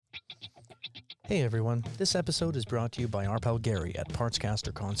Hey everyone, this episode is brought to you by our pal Gary at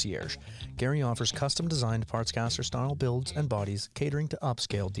Partscaster Concierge. Gary offers custom designed Partscaster style builds and bodies catering to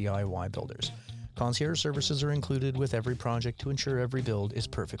upscale DIY builders. Concierge services are included with every project to ensure every build is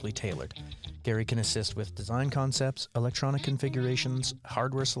perfectly tailored. Gary can assist with design concepts, electronic configurations,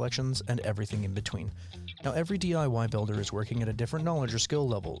 hardware selections, and everything in between. Now, every DIY builder is working at a different knowledge or skill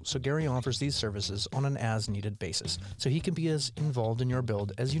level, so Gary offers these services on an as-needed basis, so he can be as involved in your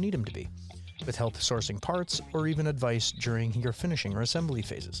build as you need him to be, with help sourcing parts or even advice during your finishing or assembly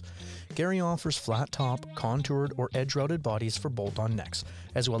phases. Gary offers flat top, contoured, or edge-routed bodies for bolt-on necks,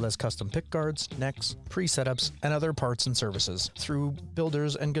 as well as custom pickguards, necks, pre-setups, and other parts and services through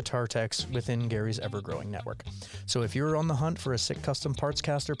builders and guitar techs within Gary's ever-growing network. So if you're on the hunt for a sick custom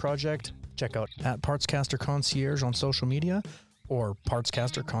Partscaster project, check out at Partscaster Concierge on social media or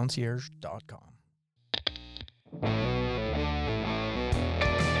partscasterconcierge.com.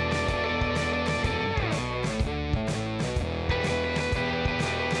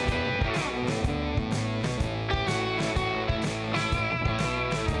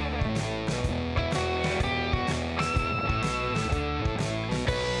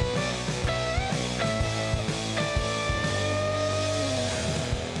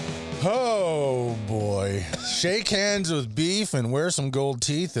 Oh boy. Shake hands with beef and wear some gold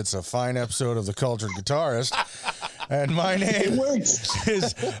teeth. It's a fine episode of The Cultured Guitarist. And my name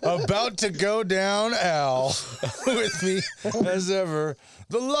is about to go down, Al. With me, as ever,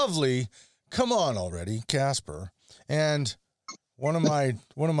 the lovely, come on already, Casper. And one of my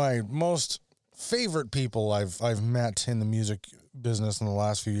most favorite people I've met in the music business in the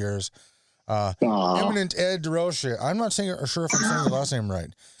last few years, eminent Ed Durocher. I'm not sure if I'm saying your last name right.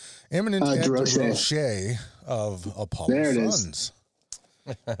 Eminent Ed Durocher of Apollo Sons.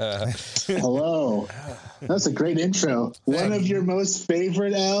 Hello. That's a great intro. One of your most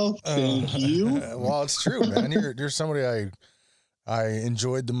favorite, Al. Thank you. Well, it's true, man. You're somebody I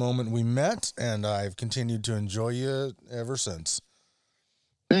enjoyed the moment we met, and I've continued to enjoy you ever since.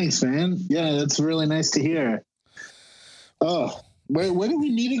 Thanks, man. Yeah, that's really nice to hear. Oh, where did we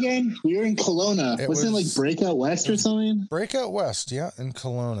meet again? We were in Kelowna. Wasn't it like Breakout West or something? Breakout West, yeah, in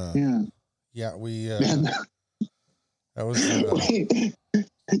Kelowna. Yeah. Yeah, we. That was. Wait,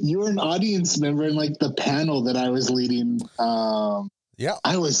 you were an audience member in like the panel that I was leading. Yeah.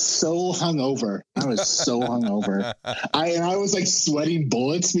 I was so hungover. I was like sweating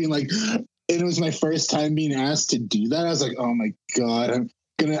bullets, being like, and it was my first time being asked to do that. I was like, oh my God,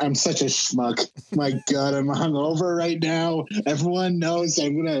 I'm such a schmuck. My God, I'm hungover right now. Everyone knows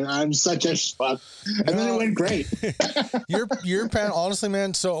I'm such a schmuck. And then it went great. your panel, honestly,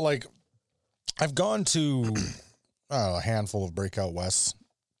 man. So like, I've gone to a handful of Breakout Wests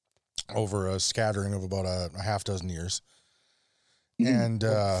over a scattering of about a half dozen years. And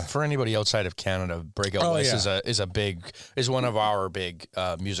for anybody outside of Canada, Breakout West is one of our big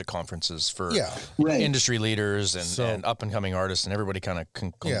music conferences for industry leaders and up and coming artists, and everybody kind of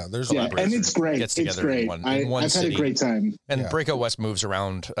and it's great. Gets together in one city. Had a great time. And Breakout West moves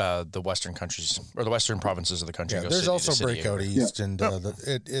around the western countries or the western provinces of the country. Yeah, there's also Breakout East, and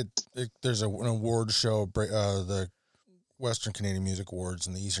there's an award show, the Western Canadian Music Awards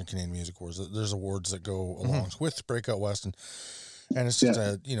and the Eastern Canadian Music Awards. There's awards that go along with Breakout West, and it's just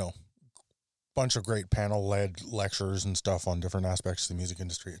a bunch of great panel-led lectures and stuff on different aspects of the music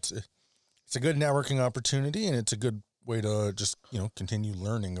industry. It's a good networking opportunity, and it's a good way to just continue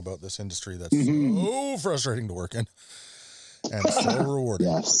learning about this industry that's so frustrating to work in and so rewarding.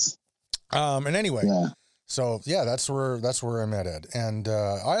 Yes. And anyway, so that's where I met Ed, and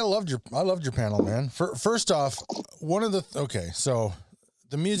I loved your panel, man. First off, so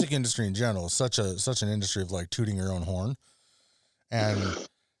the music industry in general is such an industry of like tooting your own horn. And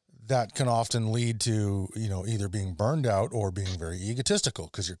that can often lead to, either being burned out or being very egotistical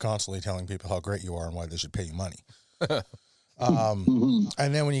because you're constantly telling people how great you are and why they should pay you money.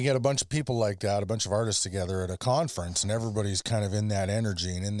 And then when you get a bunch of people like that, a bunch of artists together at a conference and everybody's kind of in that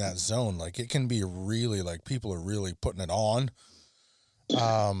energy and in that zone, like it can be really like people are really putting it on.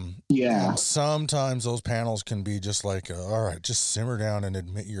 And sometimes those panels can be just like, all right, just simmer down and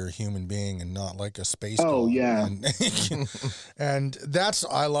admit you're a human being and not like a space. Oh, yeah. And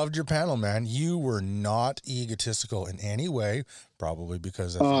I loved your panel, man. You were not egotistical in any way, probably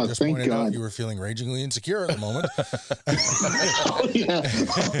because as you just pointed out, you were feeling ragingly insecure at the moment.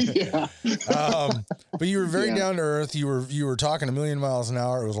 But you were very down to earth. You were talking a million miles an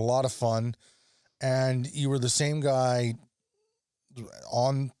hour. It was a lot of fun. And you were the same guy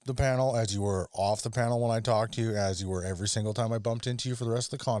on the panel as you were off the panel when I talked to you, as you were every single time I bumped into you for the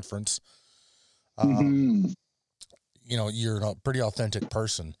rest of the conference. You're a pretty authentic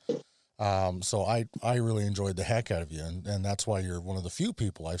person. So I really enjoyed the heck out of you, and that's why you're one of the few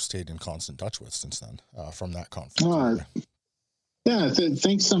people I've stayed in constant touch with since then, from that conference. Yeah,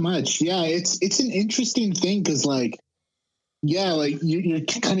 thanks so much. Yeah, it's an interesting thing because, like, yeah, like you're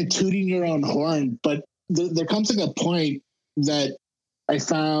kind of tooting your own horn, but there comes like a point that I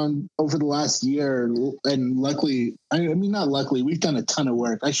found over the last year, and luckily, I mean, not luckily, we've done a ton of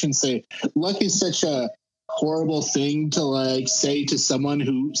work. I shouldn't say luck is such a horrible thing to like say to someone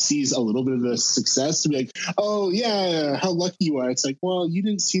who sees a little bit of a success, to be like, oh yeah, how lucky you are. It's like, well, you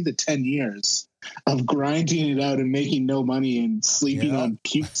didn't see the 10 years of grinding it out and making no money and sleeping on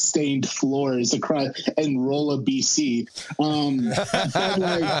puke-stained floors across and roll a BC.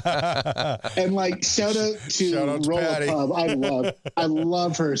 And like, shout out to Rolla Pub. I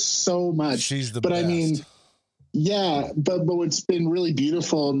love her so much. She's the best. I mean, yeah, but what's been really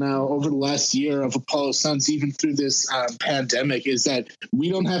beautiful now over the last year of Apollo Suns, even through this pandemic, is that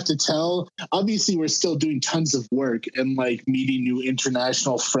we don't have to tell. Obviously, we're still doing tons of work and like meeting new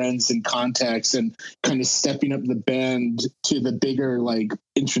international friends and contacts and kind of stepping up the band to the bigger like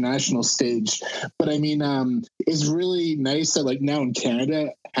international stage. But I mean, it's really nice that like now in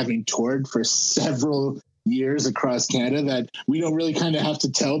Canada, having toured for several years across Canada, that we don't really kind of have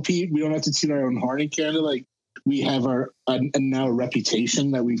to tell Pete. We don't have to toot our own horn in Canada. Like, we have our now a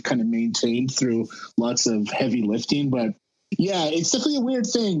reputation that we've kind of maintained through lots of heavy lifting. But yeah, it's definitely a weird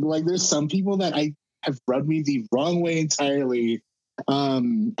thing. Like, there's some people that I have rubbed me the wrong way entirely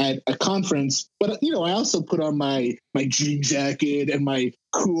at a conference. But, you know, I also put on my jean jacket and my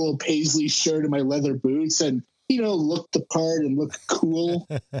cool paisley shirt and my leather boots and, you know, look the part and look cool,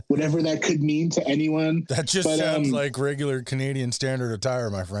 whatever that could mean to anyone. That just sounds like regular Canadian standard attire,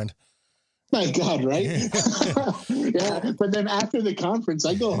 my friend. My God, right? Yeah. But then after the conference,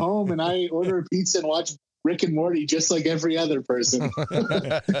 I go home and I order a pizza and watch Rick and Morty just like every other person.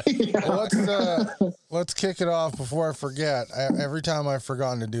 Let's kick it off before I forget. Every time I've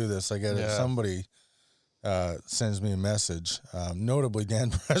forgotten to do this, I get it. Somebody sends me a message. Notably,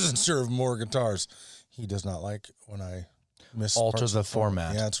 Dan Presencer of More Guitars. He does not like when I alter the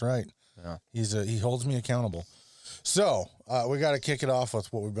format. Yeah, that's right. Yeah. He holds me accountable. So we got to kick it off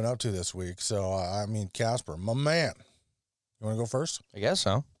with what we've been up to this week. So, I mean, Casper, my man, you want to go first? I guess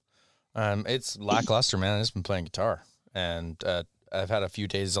so. It's lackluster, man. I've just been playing guitar, and I've had a few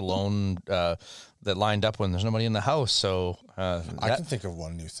days alone that lined up when there's nobody in the house. So I can think of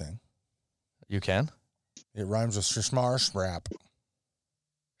one new thing. You can? It rhymes with shmar scrap.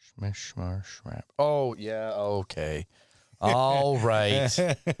 Shmar scrap. Oh, yeah, okay. All right.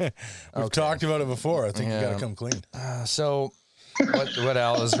 We've talked about it before. I think you got to come clean. So what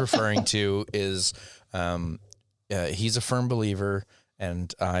Al is referring to is he's a firm believer,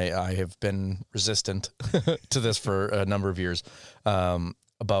 and I have been resistant to this for a number of years,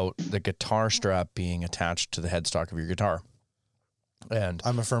 about the guitar strap being attached to the headstock of your guitar. And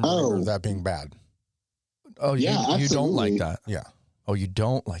I'm a firm believer of that being bad. Oh, yeah, you don't like that? Yeah. Oh, you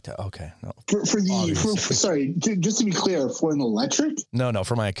don't like that? Okay, no. Sorry, just to be clear, for an electric? No,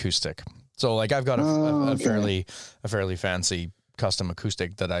 for my acoustic. So, like, I've got a fairly fancy custom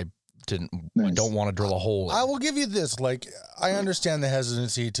acoustic that I don't want to drill a hole in. I will give you this. Like, I understand the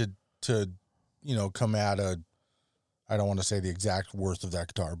hesitancy to come at I don't want to say the exact worth of that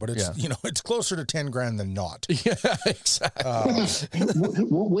guitar, but it's it's closer to 10 grand than not. Yeah, exactly.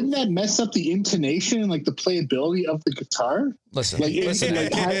 Wouldn't that mess up the intonation and like the playability of the guitar? Listen. Listen.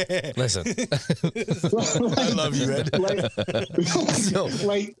 I love you, Ed.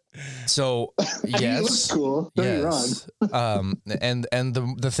 So yes, it looks cool. Don't get me wrong. And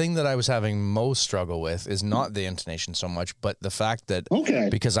the thing that I was having most struggle with is not the intonation so much, but the fact that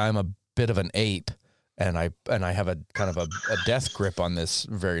because I'm a bit of an ape. And I have a kind of a death grip on this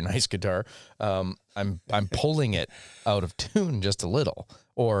very nice guitar. I'm pulling it out of tune just a little,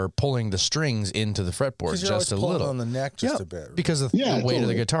 or pulling the strings into the fretboard just a little on the neck just a bit, because the weight of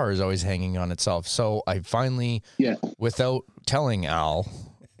the guitar is always hanging on itself. So I finally, without telling Al,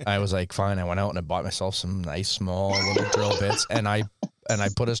 I was like, fine. I went out and I bought myself some nice small little drill bits, and I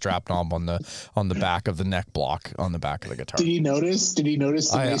put a strap knob on the back of the neck block on the back of the guitar. Did he notice? Did he notice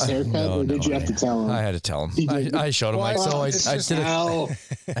the nice haircut, or did you have to tell him? I had to tell him. I showed him. I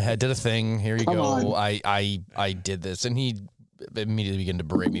did a thing. Here you go. I did this, and he immediately began to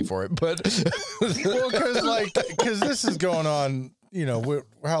berate me for it. But because this is going on.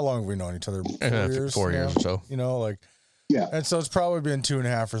 How long have we known each other? 4 years. 4 years or so. Yeah. And so it's probably been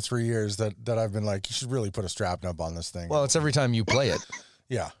 2.5 or 3 years that I've been like, you should really put a strap knob on this thing. Well, it's every time you play it.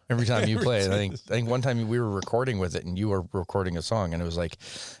 Yeah. Every time you play it. I think one time we were recording with it, and you were recording a song, and it was like,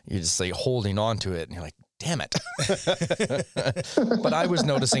 you're just like holding on to it, and you're like, damn it. But I was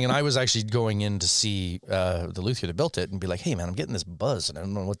noticing, and I was actually going in to see the luthier that built it and be like, hey, man, I'm getting this buzz and I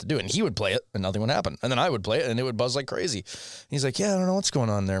don't know what to do. And he would play it and nothing would happen. And then I would play it and it would buzz like crazy. He's like, yeah, I don't know what's going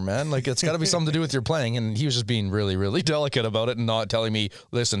on there, man. Like, it's got to be something to do with your playing. And he was just being really, really delicate about it and not telling me,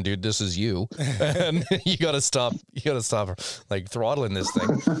 listen, dude, this is you. And you got to stop like throttling this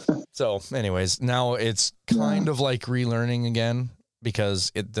thing. So anyways, now it's kind of like relearning again.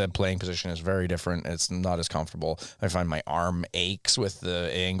 Because the playing position is very different. It's not as comfortable. I find my arm aches with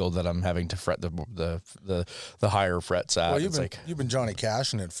the angle that I'm having to fret the higher frets at. Well, you've been Johnny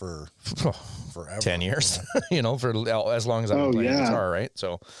Cashing it for forever. 10 years, for as long as I've been playing guitar, right?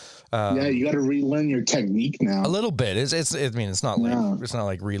 So, you got to relearn your technique now. A little bit. It's not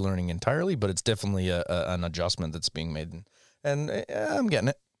like relearning entirely, but it's definitely an adjustment that's being made, and I'm getting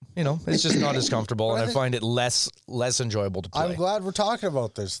it. It's just not as comfortable, and I find it less enjoyable to play. I'm glad we're talking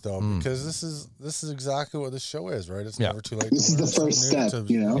about this though, because this is exactly what this show is, right? It's never too late. This is the first step,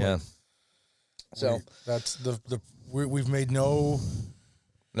 Yeah. So that's we've made no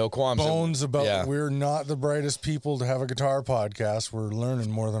qualms bones about we're not the brightest people to have a guitar podcast. We're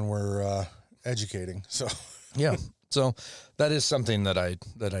learning more than we're educating. So yeah. So that is something that I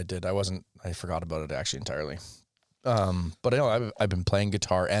did. I forgot about it actually entirely. But I've been playing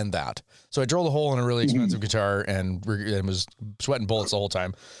guitar and that. So I drilled a hole in a really expensive guitar and was sweating bullets the whole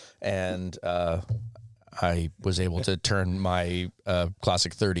time. And I was able to turn my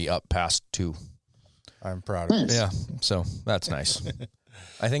Classic 30 up past 2. I'm proud of you. Yeah. So that's nice.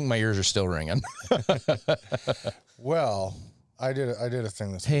 I think my ears are still ringing. Well, I did a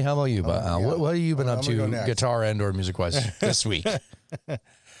thing this week. Hey, how about you, Al? What have you been up to guitar and or music wise this week?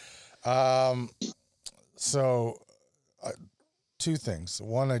 So 2 things.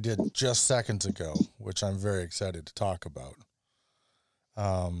 One I did just seconds ago, which I'm very excited to talk about.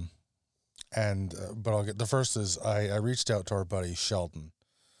 But I'll get the first is I reached out to our buddy Sheldon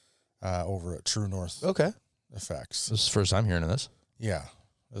over at True North. Okay. Effects. This is the first time hearing of this. Yeah.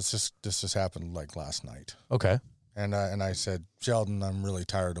 This just happened like last night. Okay. And I said, Sheldon, I'm really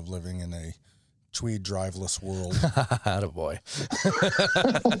tired of living in a tweed driveless world. Attaboy.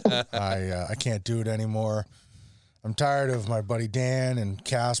 I can't do it anymore. I'm tired of my buddy Dan and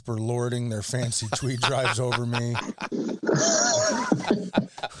Casper lording their fancy tweed drives over me.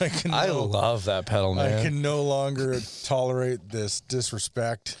 I love that pedal, man. I can no longer tolerate this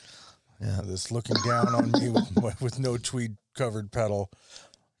disrespect. Yeah. This looking down on me with no tweed covered pedal.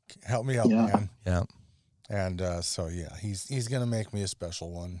 Help me out, man. Yeah. And he's gonna make me a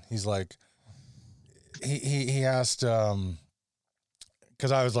special one. He's like, he asked,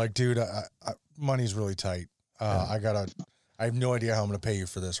 because I was like, dude, I money's really tight. I have no idea how I'm going to pay you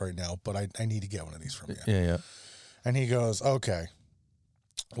for this right now, but I need to get one of these from you. Yeah. And he goes, okay,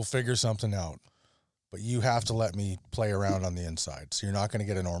 we'll figure something out, but you have to let me play around on the inside. So you're not going to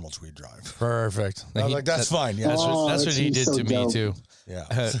get a normal tweed drive. Perfect. I was like, that's fine. Yeah. That's what he did to me too.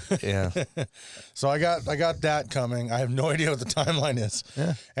 Yeah. Yeah. So I got that coming. I have no idea what the timeline is.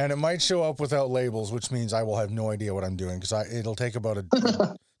 Yeah. And it might show up without labels, which means I will have no idea what I'm doing because it'll take about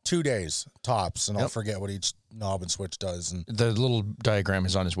 2 days tops, and I'll forget what each knob and switch does. And the little diagram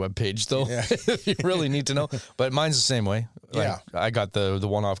is on his webpage, though, if you really need to know. But mine's the same way. Like, I got the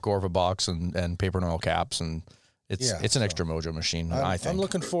one-off Gorva box and paper and oil caps, and it's an extra mojo machine, I think. I'm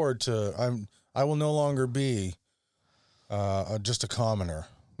looking forward to I will no longer be just a commoner.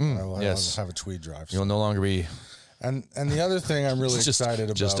 I will have a tweed drive. You'll no longer be... And the other thing I'm really excited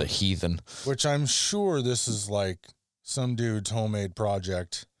about... Just a heathen. Which I'm sure this is like some dude's homemade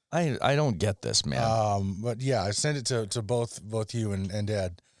project. I don't get this, man. But yeah, I sent it to both you and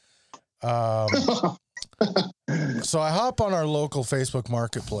Ed. So I hop on our local Facebook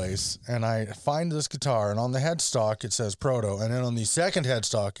marketplace and I find this guitar, and on the headstock it says Proto, and then on the second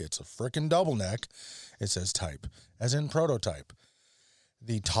headstock it's a frickin' double neck. It says Type, as in prototype.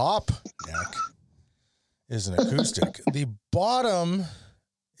 The top neck is an acoustic. The bottom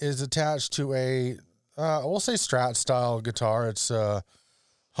is attached to a we'll say Strat style guitar. It's a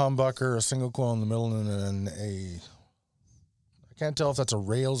humbucker, a single coil in the middle, and I can't tell if that's a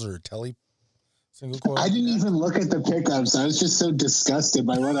rails or a tele single coil. I didn't even look at the pickups. I was just so disgusted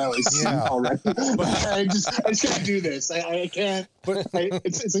by what I was seeing already. I just can't do this. I can't. But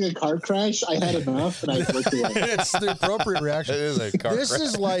it's like a car crash. I had enough, and I looked away. It's the appropriate reaction. It is a car crash. This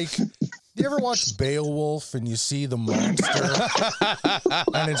is like, you ever watch Beowulf and you see the monster,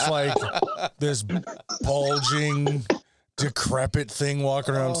 and it's like this bulging, decrepit thing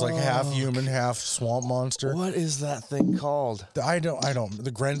walking around. It's like half human, half swamp monster. What is that thing called? I don't.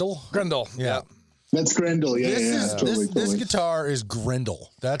 The Grendel. Grendel. Yeah. That's Grendel. This guitar is Grendel.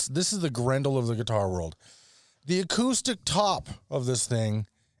 This is the Grendel of the guitar world. The acoustic top of this thing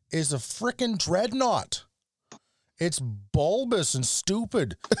is a frickin' dreadnought. It's bulbous and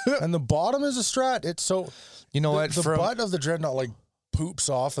stupid, and the bottom is a Strat. It's so the butt of the dreadnought like poops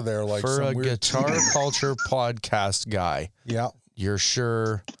off of there like for some a weird guitar culture podcast guy. Yeah, you're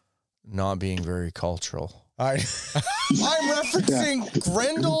sure not being very cultural. I'm referencing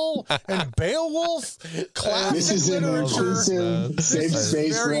Grendel and Beowulf. This is an inclusive, safe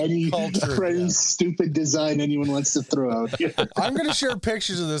space for any stupid design anyone wants to throw out here. I'm going to share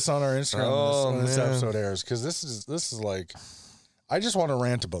pictures of this on our Instagram when this episode airs, because this is like, I just want to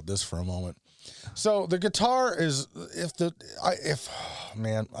rant about this for a moment. So the guitar is I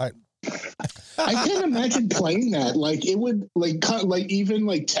can't imagine playing that. Like it would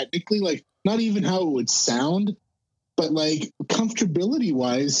even technically not even how it would sound, but like comfortability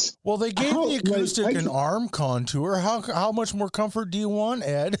wise. Well, they gave the acoustic an arm contour. How much more comfort do you want,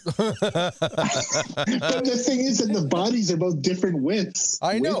 Ed? But the thing is that the bodies are both different widths.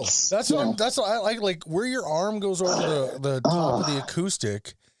 I know. That's what I like where your arm goes over the top of the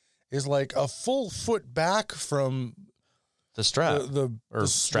acoustic is like a full foot back from the Strat, the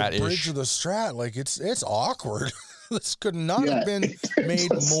bridge of the Strat. Like it's awkward. This could not have been made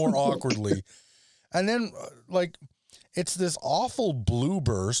more awkwardly. And then it's this awful blue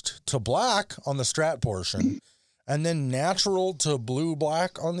burst to black on the Strat portion, and then natural to blue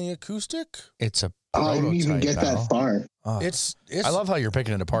black on the acoustic. It's a I didn't even get that far. It's I love how you're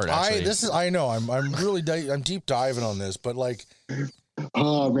picking it apart. Actually, I know I'm really I'm deep diving on this, but like.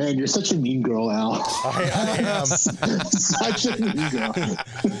 Oh man, you're such a mean girl, Al. I am such a mean girl.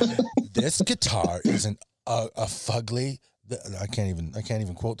 This guitar isn't a fugly. I can't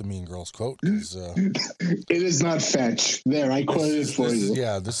even quote the Mean Girls quote. It is not fetch. There, I quoted it for you.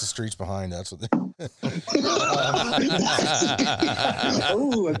 Yeah, this is Streets Behind. That's what.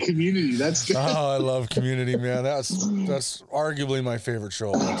 Oh, a Community. That's good. Oh, I love Community, man. That's arguably my favorite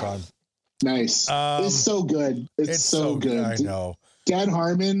show of all time. Nice. It's so good. It's so good. I know. Dan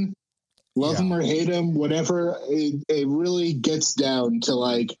Harmon, love him or hate him, whatever. It really gets down to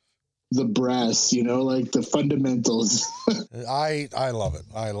like the brass, like the fundamentals. I love it.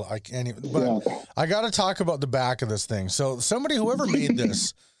 I can't even. But I got to talk about the back of this thing. So whoever made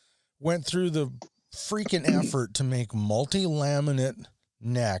this went through the freaking effort to make multi-laminate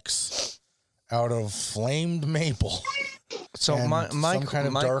necks out of flamed maple. So my kind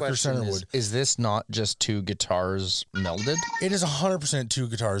of darker center wood. Is this not just two guitars melded? It is 100% two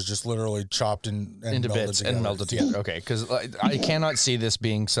guitars, just literally chopped into bits together. And melded together. Okay, because I cannot see this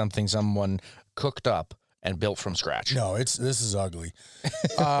being something someone cooked up and built from scratch. No, this is ugly.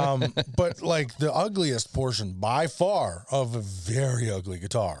 But like the ugliest portion by far of a very ugly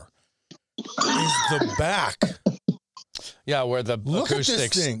guitar is the back. Yeah, where the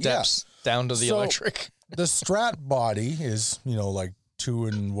acoustic steps down to the electric. The Strat body is, like 2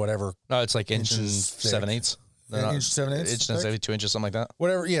 and whatever. No, it's like inch and 7/8. Inch 7/8. Inch and 2 inches, something like that.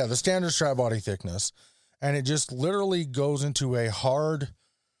 Whatever. Yeah, the standard Strat body thickness, and it just literally goes into a hard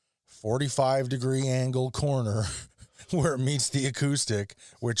 45-degree angle corner where it meets the acoustic,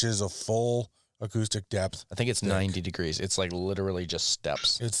 which is a full acoustic depth. I think it's 90 degrees. It's like literally just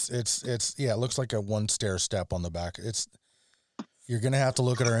steps. It's it looks like a one stair step on the back. You're going to have to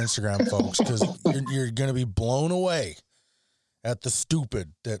look at our Instagram, folks, because you're going to be blown away at the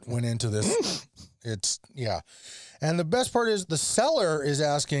stupid that went into this. And the best part is the seller is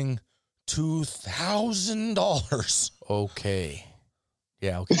asking $2,000. Okay.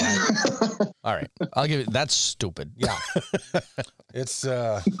 Yeah, okay. All right. I'll give it. That's stupid. Yeah. It's...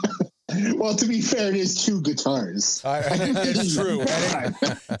 Well, to be fair, it is two guitars. It's true. And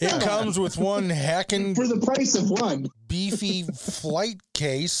it comes with one heckin' for the price of one beefy flight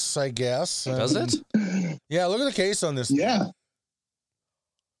case, I guess. Does it? Yeah, look at the case on this. Yeah.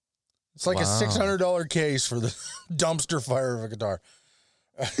 It's like a $600 case for the dumpster fire of a guitar.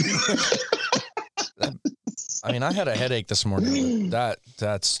 I mean, I had a headache this morning.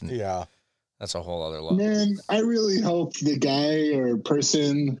 That's a whole other level. Man, I really hope the guy or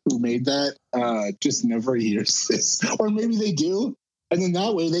person who made that just never hears this. Or maybe they do. And then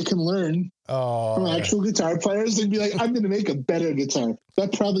that way they can learn from actual guitar players and be like, I'm going to make a better guitar.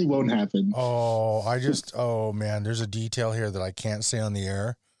 That probably won't happen. Oh, man, there's a detail here that I can't say on the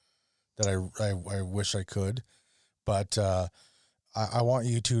air that I wish I could. But I want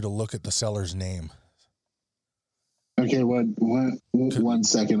you two to look at the seller's name. Okay, one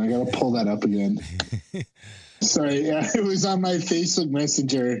second. I gotta pull that up again. Sorry, it was on my Facebook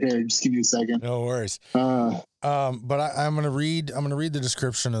Messenger. Here, just give me a second. No worries. But I'm gonna read the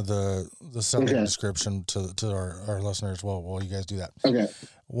description of the seller description to our listeners. While you guys do that. Okay.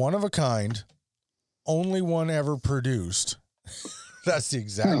 One of a kind, only one ever produced. That's the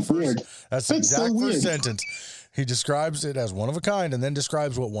exact first. That's the exact first sentence. He describes it as one of a kind, and then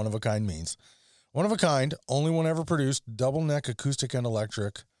describes what one of a kind means. One of a kind, only one ever produced, double neck, acoustic and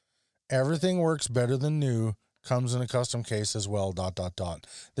electric. Everything works better than new. Comes in a custom case as well. ...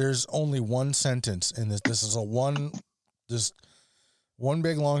 There's only one sentence in this. This is one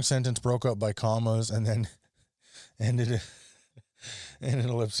big long sentence broke up by commas and then ended in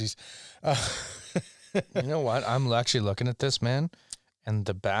ellipses. You know what? I'm actually looking at this, man, and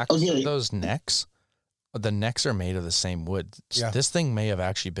the backs of those necks, the necks are made of the same wood. Yeah. This thing may have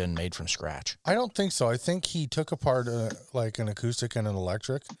actually been made from scratch. I don't think so. I think he took apart like an acoustic and an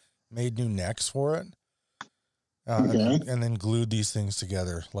electric, made new necks for it. And then glued these things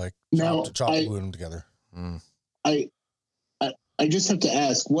together, like glued them together. I just have to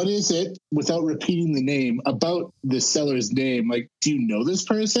ask, what is it, without repeating the name, about the seller's name? Like, do you know this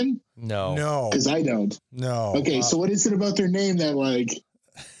person? No, because I don't. No. Okay, so what is it about their name that, like,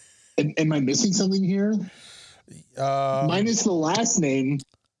 am I missing something here? Minus the last name.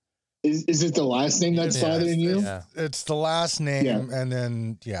 Is it the last name that's bothering you? Yeah, it's the last name, and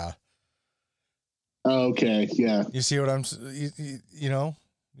then Okay, yeah. You see what I'm, you know,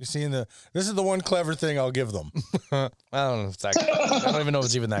 you're seeing this is the one clever thing I'll give them. I don't know if it's I don't even know if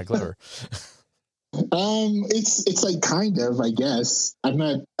it's even that clever. It's like kind of, I guess. I don't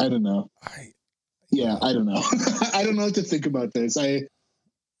know. I don't know. I don't know what to think about this.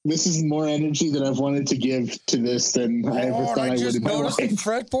 This is more energy that I've wanted to give to this than I ever thought I would. I just noticed the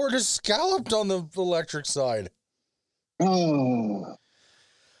fretboard is scalloped on the electric side. Oh.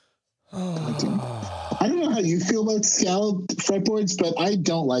 I don't know how you feel about scalloped fretboards, but I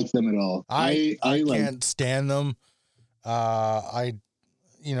don't like them at all. I can't stand them. I'm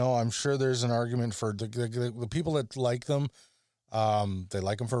sure there's an argument for the people that like them. They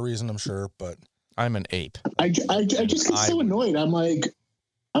like them for a reason, I'm sure, but I'm an ape. I just get so annoyed. I'm like,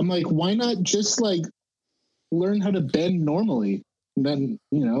 why not just like learn how to bend normally? Then,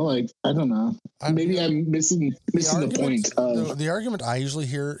 I don't know. Maybe I'm missing the point. The argument I usually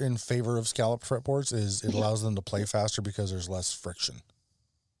hear in favor of scalloped fretboards is it allows them to play faster because there's less friction.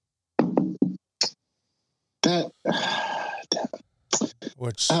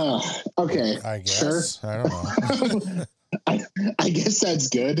 Which okay, I guess. Sure. I don't know. I guess that's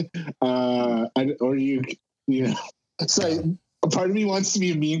good. So a part of me wants to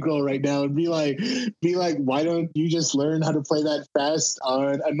be a mean girl right now and be like, why don't you just learn how to play that fast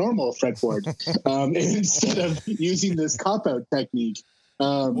on a normal fretboard instead of using this cop-out technique?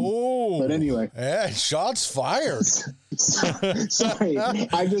 But anyway, shots fired. Sorry,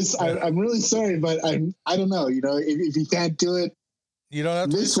 I'm really sorry, but I don't know. If you can't do it, you don't have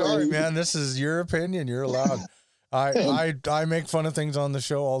to be sorry, man. This is your opinion. You're allowed. I make fun of things on the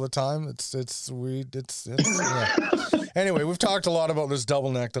show all the time. Anyway, we've talked a lot about this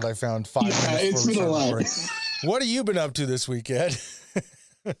double neck that I found 5 minutes. It's been a lot. What have you been up to this week, Ed?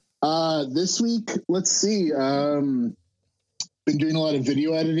 This week, let's see. Been doing a lot of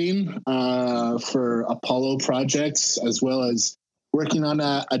video editing for Apollo projects, as well as working on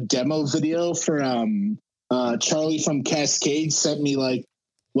a demo video for Charlie from Cascade sent me like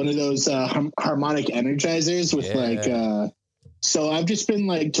one of those harmonic energizers with so I've just been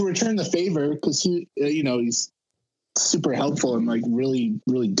like, to return the favor, because he's super helpful and like really,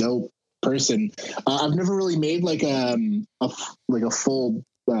 really dope person. I've never really made like a full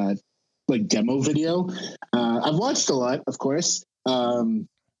like demo video. I've watched a lot, of course. I'm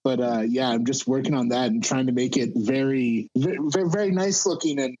just working on that and trying to make it very, very, very nice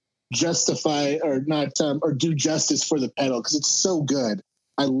looking and justify or not or do justice for the pedal, because it's so good.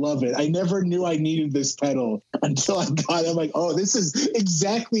 I love it. I never knew I needed this pedal until I got it. I'm like, oh, this is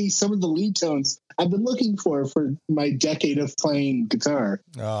exactly some of the lead tones I've been looking for my decade of playing guitar.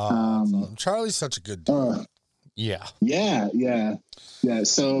 Charlie's such a good dude. Yeah.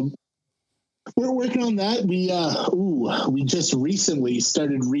 So we're working on that. We just recently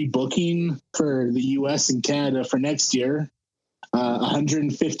started rebooking for the US and Canada for next year,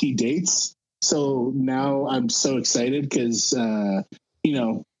 150 dates. So now I'm so excited because,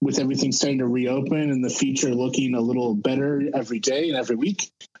 with everything starting to reopen and the future looking a little better every day and every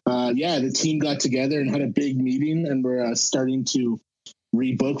week, the team got together and had a big meeting, and we're starting to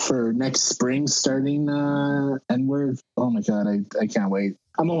rebook for next spring starting, and we're, oh my God, I can't wait.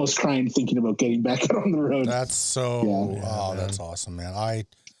 I'm almost crying thinking about getting back out on the road. That's that's awesome, man.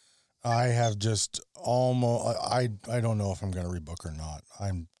 I have just almost. I don't know if I'm going to rebook or not.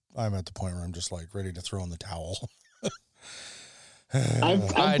 I'm at the point where I'm just like ready to throw in the towel.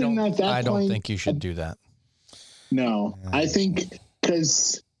 I don't think you should do that. No, I think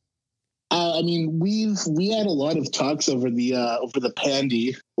because I mean we had a lot of talks over the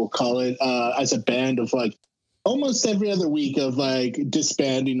pandy, we'll call it, as a band, of like almost every other week of like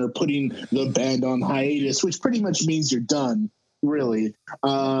disbanding or putting the band on hiatus, which pretty much means you're done, really.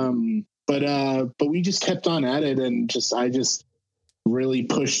 But we just kept on at it, and I just really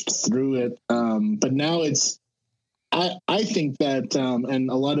pushed through it. But now I think that, and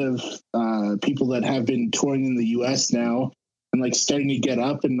a lot of people that have been touring in the U.S. now and like starting to get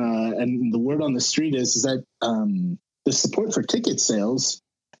up, and the word on the street is that the support for ticket sales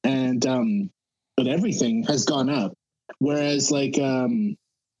and but everything has gone up. Whereas like in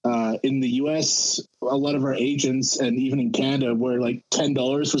the U.S., a lot of our agents, and even in Canada, where like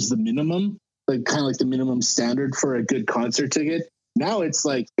 $10 was the minimum, like kind of like the minimum standard for a good concert ticket. Now it's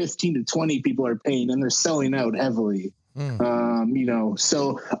like 15 to 20 people are paying, and they're selling out heavily.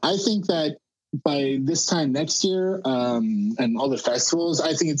 So I think that by this time next year, and all the festivals,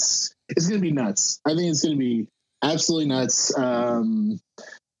 I think it's going to be nuts. I think it's going to be absolutely nuts.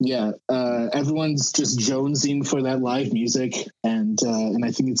 Everyone's just jonesing for that live music, and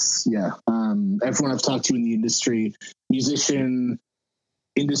I think it's everyone I've talked to in the industry, musician,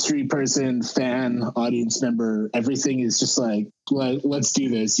 industry person, fan, audience member, everything is just like, let's do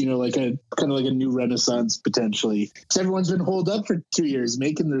this, like a kind of like a new renaissance potentially, because everyone's been holed up for 2 years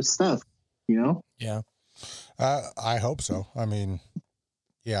making their stuff. Yeah. I hope so. I mean,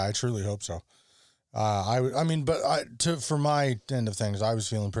 yeah, I truly hope so. For my end of things, I was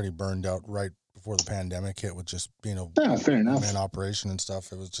feeling pretty burned out right before the pandemic hit, with just being a fair enough man operation and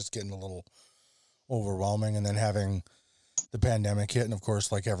stuff. It was just getting a little overwhelming, and then having the pandemic hit, and of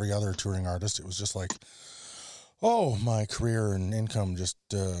course, like every other touring artist, it was just like, oh, my career and income just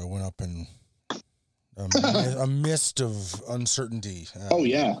went up in a mist of uncertainty.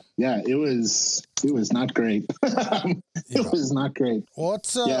 It was not great. It was not great. Well,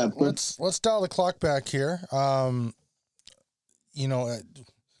 let's dial the clock back here.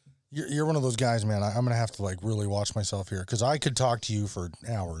 You're one of those guys, man. I'm gonna have to like really watch myself here, because I could talk to you for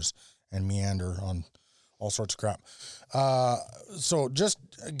hours and meander on all sorts of crap. So just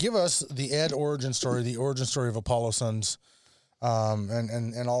give us the Ed origin story, the origin story of Apollo Sons,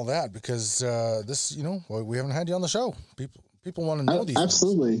 and all that, because this, we haven't had you on the show. People want to know these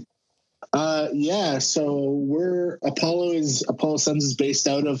absolutely things. So Apollo Sons is based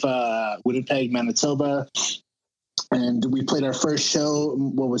out of Winnipeg, Manitoba, and we played our first show,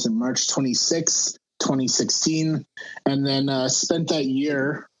 March 26th, 2016, and then spent that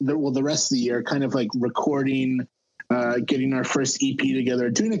year, the rest of the year, kind of like recording, getting our first EP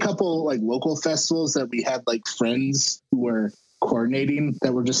together, doing a couple like local festivals that we had like friends who were coordinating,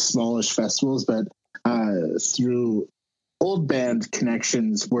 that were just smallish festivals, but through old band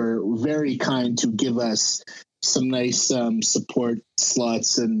connections were very kind to give us some nice support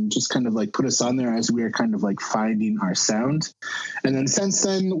slots, and just kind of like put us on there as we were kind of like finding our sound. And then since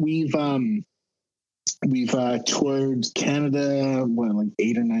then we've toured Canada like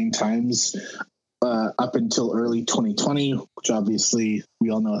 8 or 9 times up until early 2020, which obviously we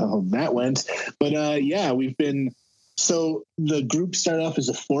all know how that went. But we've been. So the group started off as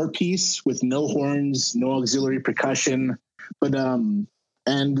a 4-piece with no horns, no auxiliary percussion, but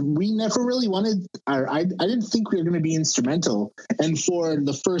and we never really wanted. I didn't think we were going to be instrumental. And for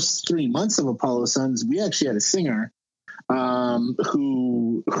the first 3 months of Apollo Sons, we actually had a singer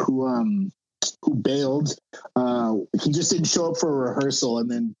who bailed. He just didn't show up for a rehearsal, and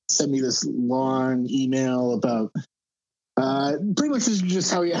then sent me this long email about pretty much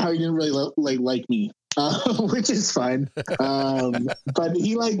just how he didn't really like me. Which is fine. But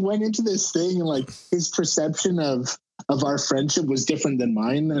he like went into this thing, and like his perception of our friendship was different than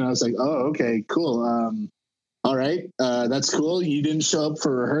mine. And I was like, oh, okay, cool. All right. That's cool. You didn't show up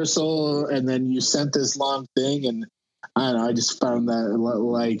for rehearsal, and then you sent this long thing. And I don't know, I just found that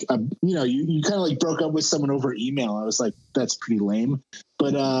like, you kind of like broke up with someone over email. I was like, that's pretty lame,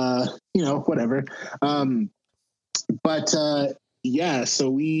 but whatever. So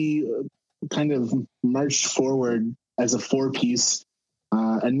we kind of marched forward as a 4-piece,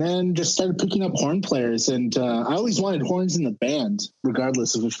 and then just started picking up horn players. And I always wanted horns in the band,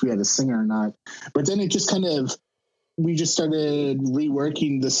 regardless of if we had a singer or not. But then it just we just started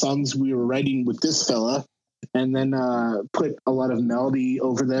reworking the songs we were writing with this fella, and then put a lot of melody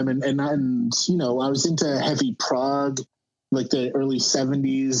over them. And I was into heavy prog like the early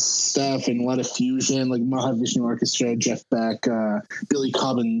 70s stuff and a lot of fusion, like Mahavishnu Orchestra, Jeff Beck, Billy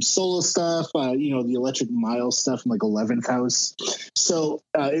Cobham solo stuff, the Electric Mile stuff and like 11th House. So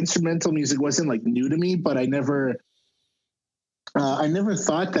instrumental music wasn't like new to me, but I never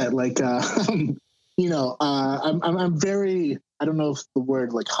thought that like, I'm very, I don't know if the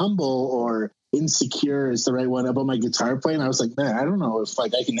word like humble or insecure is the right one about my guitar playing. I was like, man, I don't know if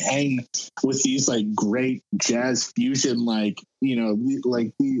like I can hang with these like great jazz fusion, like,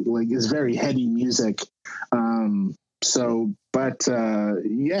 it's very heady music. We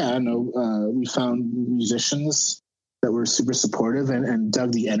found musicians that were super supportive and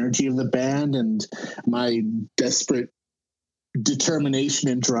dug the energy of the band and my desperate determination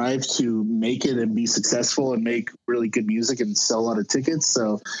and drive to make it and be successful and make really good music and sell a lot of tickets.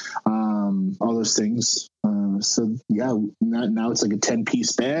 So all those things. Now it's like a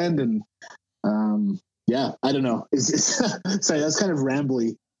 10-piece band and I don't know. Sorry, that's kind of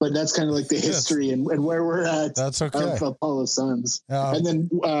rambly, but that's kind of like the history and where we're at. That's okay. Of Apollo Sons. And then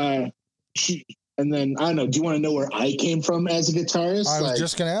I don't know. Do you want to know where I came from as a guitarist? I was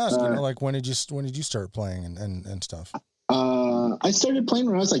just going to ask. When did you start playing and stuff? I started playing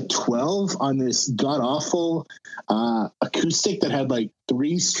when I was like 12 on this god awful acoustic that had like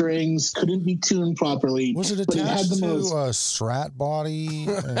 3 strings, couldn't be tuned properly. Was it attached to a Strat body?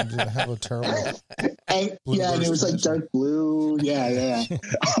 And did it have a terrible? And it was like dark blue. Yeah.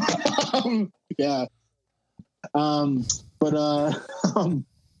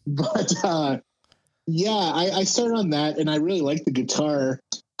 I started on that, and I really liked the guitar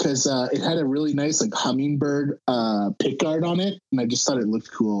because it had a really nice like hummingbird pickguard on it, and I just thought it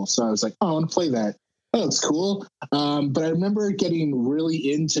looked cool. So I was like, oh, I want to play that. That looks cool. But I remember getting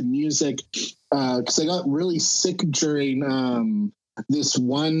really into music because I got really sick during this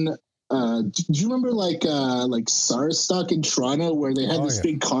one. Do you remember like SARS Stock in Toronto where they had this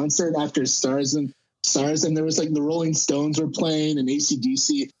big concert after SARS and there was like the Rolling Stones were playing and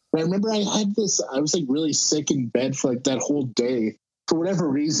AC/DC. But I remember I was like really sick in bed for like that whole day. For whatever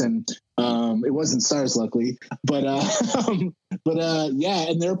reason, it wasn't SARS, luckily, but and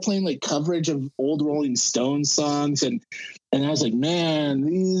they were playing like coverage of old Rolling Stones songs, and I was like, man,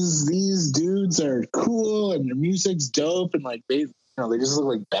 these dudes are cool, and their music's dope, and like they just look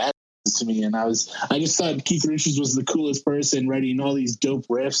like bad to me, and I just thought Keith Richards was the coolest person, writing all these dope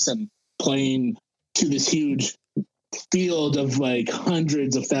riffs and playing to this huge field of like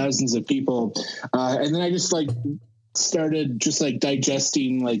hundreds of thousands of people, and then I just like started just like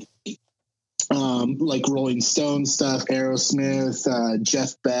digesting like Rolling Stone stuff, Aerosmith,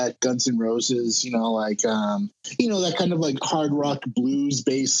 Jeff Beck, Guns N' Roses, that kind of like hard rock blues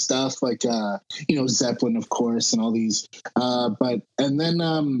based stuff, like Zeppelin, of course, and all these.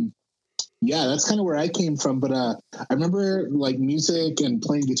 That's kind of where I came from. But I remember like music and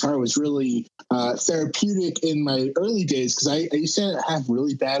playing guitar was really therapeutic in my early days because I used to have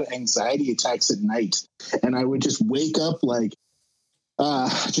really bad anxiety attacks at night, and I would just wake up like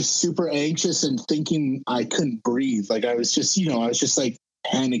just super anxious and thinking I couldn't breathe. Like I was just like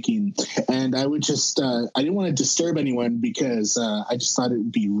panicking, and I would just I didn't want to disturb anyone because I just thought it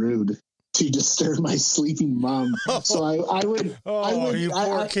would be rude to disturb my sleeping mom. So I would. You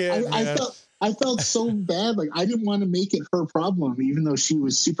poor kid. I felt so bad. Like I didn't want to make it her problem, even though she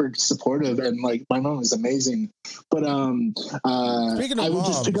was super supportive and like my mom was amazing. But speaking of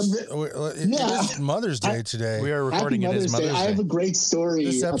moms, it's Mother's Day today. We are recording it as Mother's Day. I have a great story.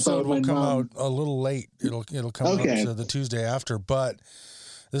 This episode will come out a little late. It'll come out to the Tuesday after, but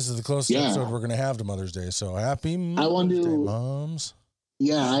this is the closest episode we're going to have to Mother's Day. So happy Mother's Day, moms.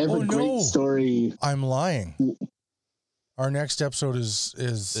 Yeah, I have a great story. I'm lying. Our next episode is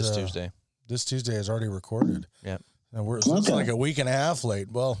this Tuesday. This Tuesday is already recorded. Yeah. And it's like a week and a half late.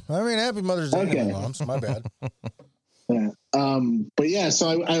 Well, I mean, happy Mother's Day, moms. My bad.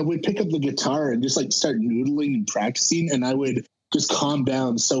 So I would pick up the guitar and just like start noodling and practicing, and I would just calm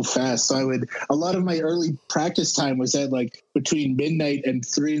down so fast. So a lot of my early practice time was at like between midnight and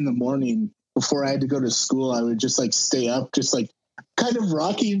 3 a.m. before I had to go to school. I would just like stay up, just like kind of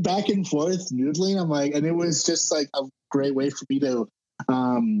rocking back and forth, noodling. And it was just like a great way for me to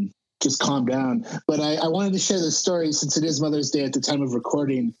just calm down. But I wanted to share this story since it is Mother's Day at the time of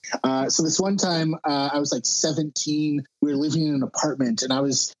recording. So this one time I was like 17. We were living in an apartment, and I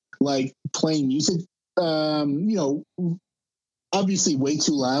was like playing music, obviously way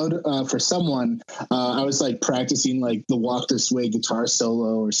too loud for someone. I was like practicing like the Walk This Way guitar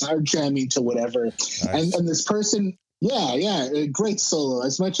solo or jamming to whatever. Nice. And this person, a great solo.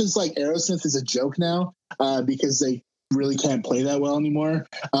 As much as like Aerosmith is a joke now because they really can't play that well anymore.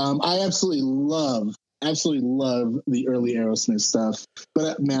 I absolutely love absolutely love the early Aerosmith stuff.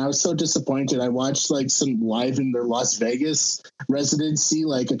 But man, I was so disappointed. I watched like some live in their Las Vegas residency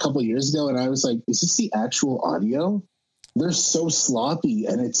like a couple years ago, and I was like, is this the actual audio? They're so sloppy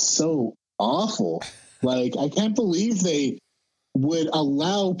and it's so awful. Like, I can't believe they would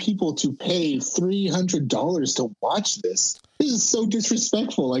allow people to pay $300 to watch this. This is so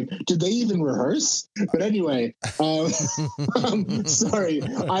disrespectful. Like, did they even rehearse? But anyway, sorry.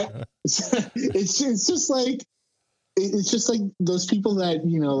 It's just like those people that,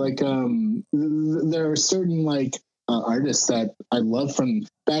 you know, like, there are certain like artists that I love from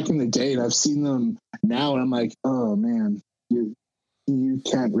back in the day, and I've seen them now, and I'm like, oh man, you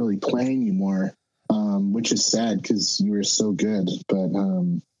can't really play anymore, which is sad because you were so good. But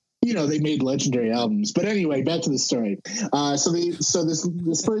you know, they made legendary albums. But anyway, back to the story. So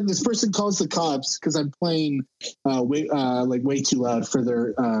this person calls the cops because I'm playing way too loud for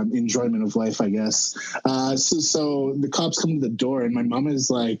their enjoyment of life, I guess. So the cops come to the door, and my mom is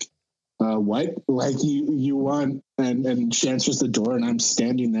like, what? Like, you want? And she answers the door, and I'm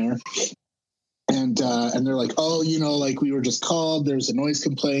standing there. And they're like, oh, you know, like, we were just called. There's a noise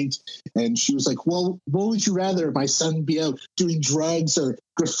complaint. And she was like, well, what would you rather? My son be out doing drugs or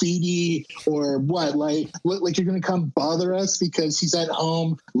graffiti or what? Like you're going to come bother us because he's at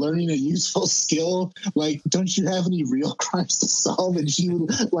home learning a useful skill? Like, don't you have any real crimes to solve? And she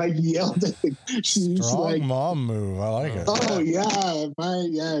like yelled at me. Strong like, mom move. I like it. Oh,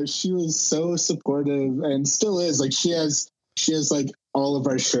 yeah. She was so supportive and still is. Like, she has like all of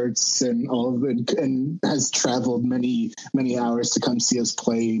our shirts and all of it, and has traveled many hours to come see us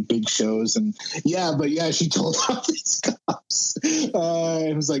play big shows. And she told off these cops.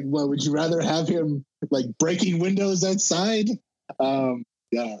 It was like, well, would you rather have him like breaking windows outside?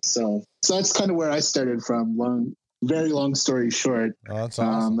 So that's kind of where I started from. Very long story short. Oh, that's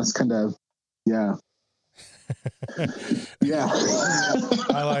awesome. That's kind of yeah.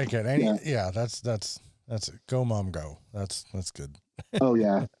 I like it. And that's go mom go. That's good. Oh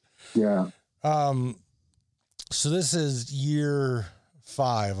yeah. So this is year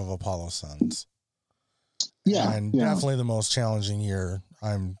 5 of Apollo Suns. Yeah. And definitely the most challenging year.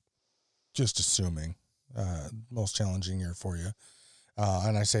 I'm just assuming most challenging year for you.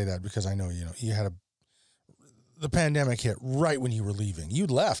 And I say that because I know, you know, you had the pandemic hit right when you were leaving.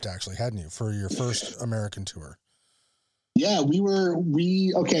 You'd left actually, hadn't you, for your first American tour? Yeah,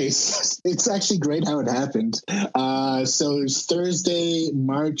 okay. It's actually great how it happened. So it was Thursday,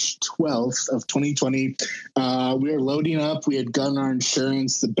 March 12th of 2020. We were loading up. We had gotten our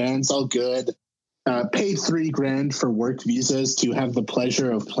insurance. The band's all good. Paid $3,000 for work visas to have the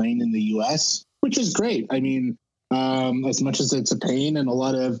pleasure of playing in the U.S., which is great. I mean, as much as it's a pain, and a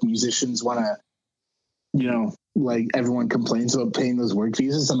lot of musicians want to, you know, like, everyone complains about paying those work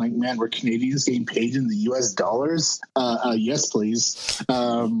visas. I'm like, man, we're Canadians getting paid in the US dollars. Yes, please.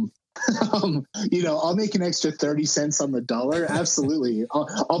 You know, I'll make an extra 30 cents on the dollar. Absolutely.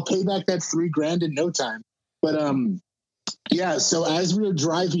 I'll pay back that $3,000 in no time. But, so as we were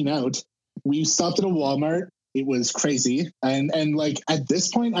driving out, we stopped at a Walmart. It was crazy. And like, at this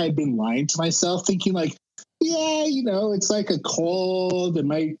point I had been lying to myself, thinking like, yeah, you know, it's like a cold. It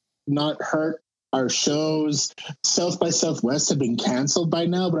might not hurt our shows. South by Southwest had been canceled by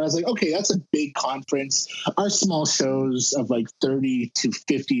now, but I was like, okay, that's a big conference. Our small shows of like 30 to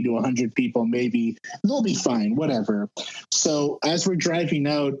 50 to 100 people, maybe, they'll be fine, whatever. So as we're driving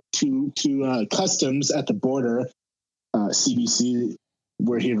out to customs at the border, CBC,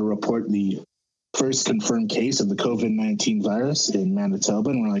 we're here to report the first confirmed case of the COVID-19 virus in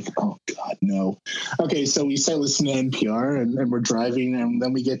Manitoba. And we're like, oh God, no. Okay. So we start listening to NPR and we're driving, and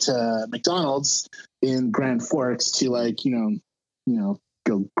then we get to McDonald's in Grand Forks to, like, you know,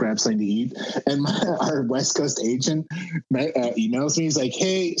 go grab something to eat. And our West Coast agent emails me. He's like,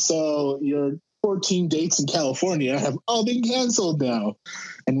 hey, so your 14 dates in California have all been canceled now.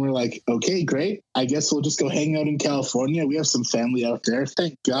 And we're like, okay, great. I guess we'll just go hang out in California. We have some family out there.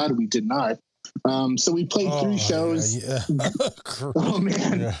 Thank God we did not. So we played 3 shows. Yeah. Oh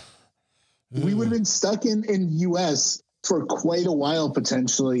man, yeah. We would have been stuck in US for quite a while,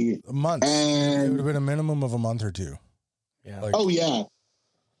 potentially months. And it would have been a minimum of a month or 2. Yeah. Like, oh yeah.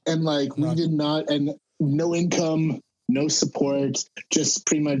 And like, we did not, and no income, no support, just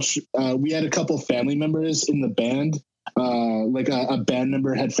pretty much, we had a couple family members in the band. Like a band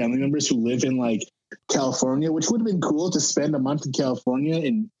member had family members who live in like California, which would have been cool to spend a month in California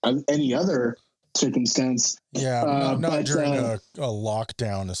in any other circumstance. Yeah, not during a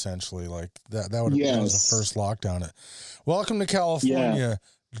lockdown, essentially. Like that would have been the first lockdown. Welcome to California.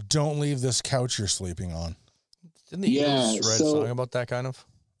 Yeah. Don't leave this couch you're sleeping on. Didn't the Eagles write a song about that kind of?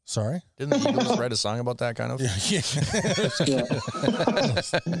 Sorry? Didn't the Eagles write a song about that kind of? Yeah.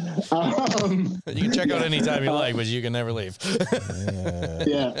 You can check out anytime you like, but you can never leave.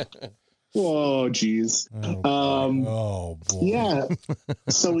 Yeah. Whoa, geez. Oh boy. Yeah.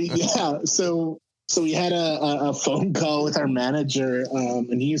 So we had a phone call with our manager,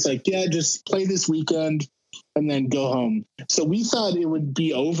 and he was like, "Yeah, just play this weekend and then go home." So we thought it would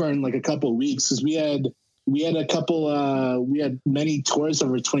be over in like a couple of weeks because we had many tours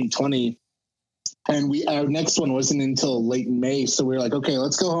over 2020, and our next one wasn't until late May. So we were like, okay,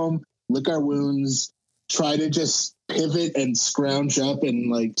 let's go home, lick our wounds, try to just pivot and scrounge up and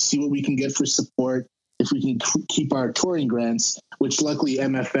like see what we can get for support if we can keep our touring grants, which luckily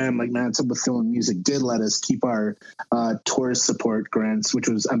MFM, like Manitoba Film and Music, did let us keep our tour support grants, which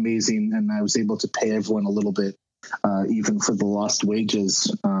was amazing. And I was able to pay everyone a little bit, even for the lost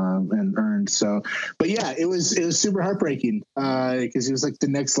wages and earned. So, but yeah, it was super heartbreaking because it was like the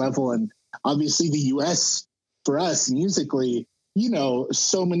next level. And obviously the US for us musically, you know,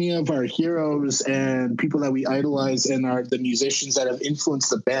 so many of our heroes and people that we idolize and are the musicians that have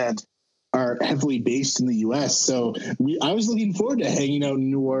influenced the band are heavily based in the US. So I was looking forward to hanging out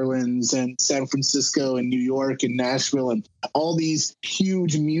in New Orleans and San Francisco and New York and Nashville and all these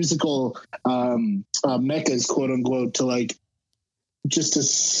huge musical meccas, quote unquote, to like just to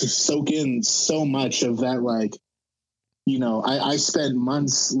soak in so much of that. Like, you know, I spent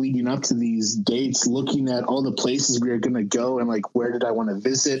months leading up to these dates looking at all the places we were going to go and like, where did I want to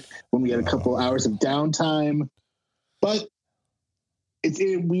visit when we had a couple hours of downtime. But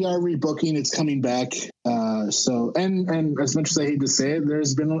we are rebooking. It's coming back. So as much as I hate to say it,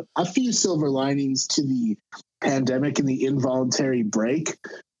 there's been a few silver linings to the pandemic and the involuntary break,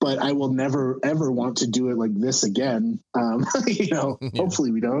 but I will never, ever want to do it like this again. You know,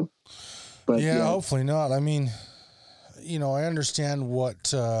 hopefully we don't. But yeah, hopefully not. I mean, you know, I understand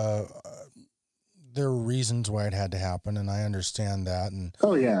what there are reasons why it had to happen, and I understand that. And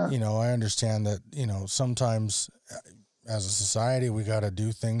you know, I understand that, you know, sometimes as a society we got to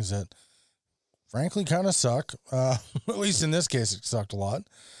do things that frankly kind of suck. At least in this case, it sucked a lot,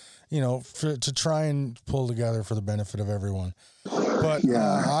 you know, to try and pull together for the benefit of everyone. But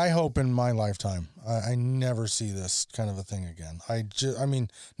I hope in my lifetime, I never see this kind of a thing again. I mean,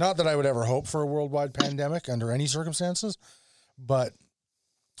 not that I would ever hope for a worldwide pandemic under any circumstances, but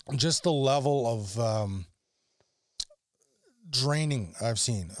just the level of draining I've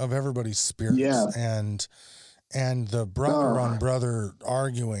seen of everybody's spirits and the brother on brother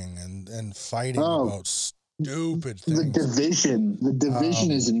arguing and fighting about stupid things. The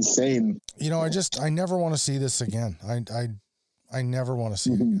division is insane. You know, I never want to see this again. I never want to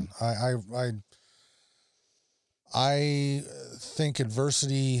see it again. I think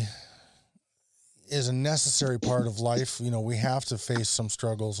adversity is a necessary part of life. You know, we have to face some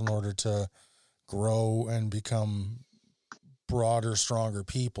struggles in order to grow and become broader, stronger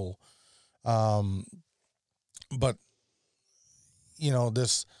people. But, you know,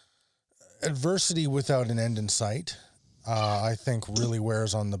 this adversity without an end in sight, I think really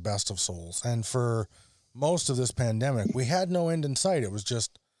wears on the best of souls. And for most of this pandemic, we had no end in sight. It was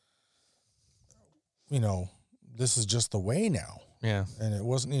just, you know, this is just the way now. Yeah. And it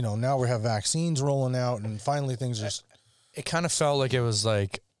wasn't, you know, now we have vaccines rolling out and finally things are. It kind of felt like it was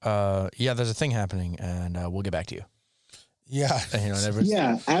like, there's a thing happening and we'll get back to you. Yeah. And, you know,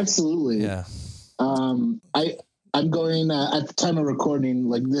 yeah, absolutely. Yeah. I'm going at the time of recording,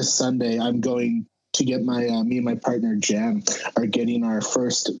 like this Sunday, I'm going to get me and my partner Jan are getting our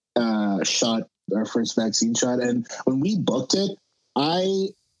first shot, our first vaccine shot. And when we booked it, I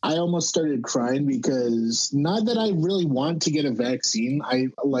almost started crying because not that I really want to get a vaccine. I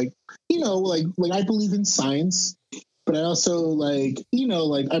like, you know, like I believe in science, but I also like, you know,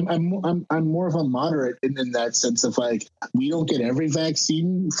 like I'm more of a moderate in that sense of like, we don't get every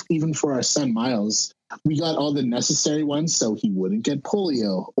vaccine, even for our son, Miles. We got all the necessary ones so he wouldn't get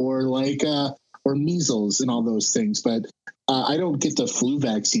polio or like, or measles and all those things. But I don't get the flu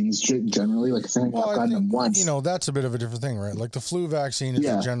vaccines generally. Like I think I've gotten them once. You know, that's a bit of a different thing, right? Like the flu vaccine is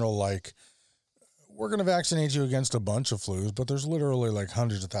a general, like, we're going to vaccinate you against a bunch of flus, but there's literally like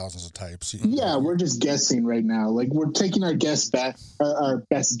hundreds of thousands of types. Yeah, we're just guessing right now. Like we're taking our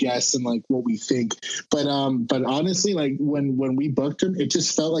best guess and like what we think. But honestly, like when we booked him, it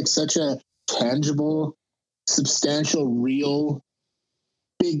just felt like such a tangible, substantial, real,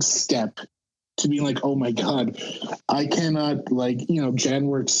 big step to be like, oh my God, I cannot, like, you know, Jan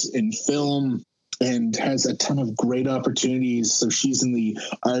works in film and has a ton of great opportunities. So she's in the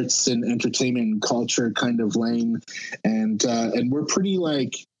arts and entertainment and culture kind of lane. And we're pretty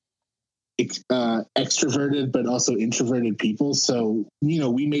like extroverted but also introverted people. So,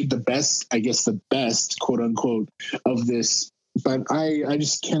 we made the best quote unquote of this. But I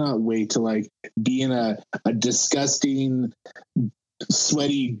just cannot wait to like be in a disgusting,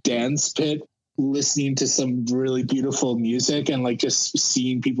 sweaty dance pit listening to some really beautiful music and like just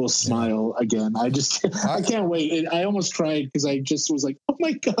seeing people smile again. I can't wait. I almost cried because I just was like, oh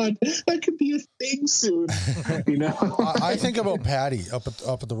my God, that could be a thing soon. I think about Patty up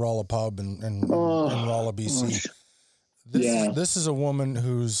at the Rolla pub in Rolla, BC. This is a woman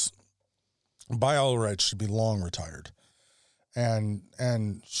who's by all rights should be long retired.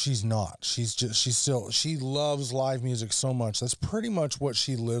 And she's not. She loves live music so much. That's pretty much what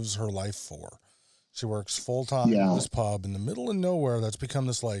she lives her life for. She works full time at this pub in the middle of nowhere that's become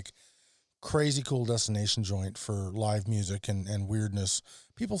this like crazy cool destination joint for live music and weirdness.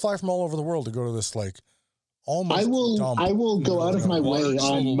 People fly from all over the world to go to this like almost. I will go out of my way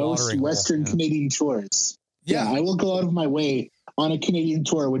on most Western Canadian tours. Yeah, I will go out of my way on a Canadian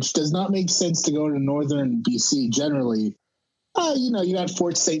tour, which does not make sense to go to northern BC generally. You got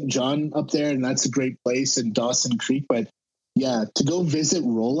Fort St. John up there, and that's a great place, and Dawson Creek. But yeah, to go visit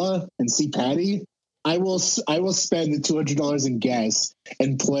Rolla and see Patty, I will spend the $200 in gas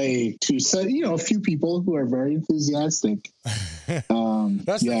and play to a few people who are very enthusiastic. That's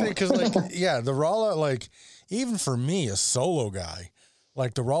the thing, because the Rolla, like even for me, a solo guy,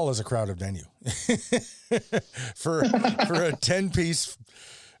 like the Rolla is a crowded venue for a 10-piece.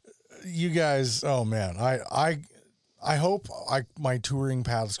 You guys, oh man, I hope my touring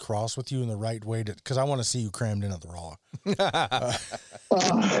paths cross with you in the right way because I want to see you crammed in at the Rolla.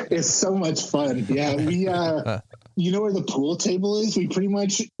 It's so much fun. Yeah, we you know where the pool table is? We pretty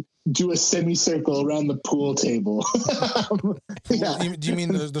much do a semicircle around the pool table. Do you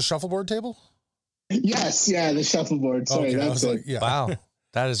mean the shuffleboard table? Yes, the shuffleboard. Sorry, that's it. Wow,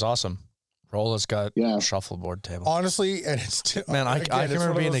 that is awesome. Rolla's got a shuffleboard table. Honestly, and it's man, I can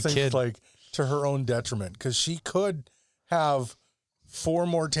remember being a kid like to her own detriment because she could have 4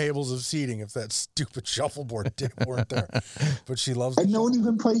 more tables of seating if that stupid shuffleboard weren't there. But she loves it. And no one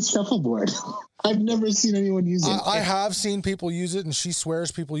even plays shuffleboard. I've never seen anyone use it. I have seen people use it, and she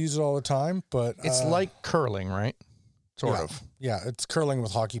swears people use it all the time. But it's like curling, right? Sort of. Yeah, it's curling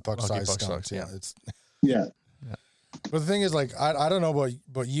with hockey puck size stumps. Yeah. But the thing is, like, I don't know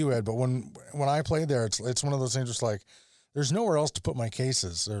about you, Ed, but when I play there, it's one of those things just like, there's nowhere else to put my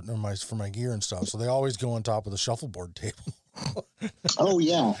cases or for my gear and stuff. So they always go on top of the shuffleboard table. Oh,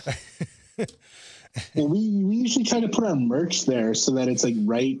 yeah. Well, we usually try to put our merch there so that it's like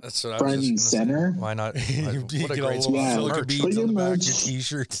front and center. Why not? You get a little silica beads on the back of your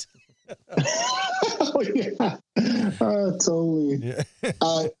t-shirts. Oh, yeah. Totally. Yeah.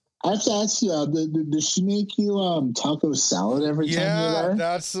 I have to ask you, does she make you taco salad every time you're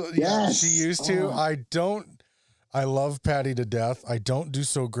there? Yes. She used to. I love Patty to death. I don't do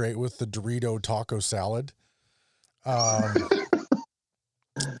so great with the Dorito taco salad.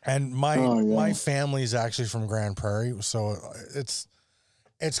 And my family's actually from Grand Prairie, so it's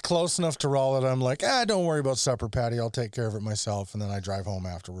close enough to Rolla that I'm like, don't worry about supper, Patty. I'll take care of it myself. And then I drive home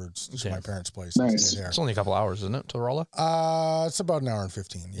afterwards to my parents' place. Nice. It's only a couple hours, isn't it, to Rolla? It's about an hour and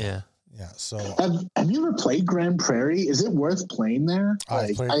 15. Yeah. Yeah. So have you ever played Grand Prairie? Is it worth playing there?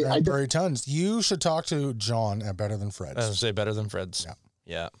 I've played Grand Prairie tons. You should talk to John at Better Than Fred's. I was going to say Better Than Fred's.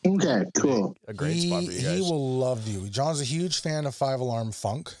 Yeah. Okay, cool. A great spot for you guys. He will love you. John's a huge fan of 5 Alarm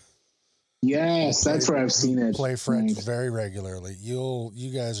Funk. Yes, that's where I've seen it. Play Fred very regularly.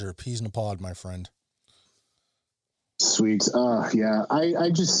 You guys are peas in a pod, my friend. Sweet. Yeah. I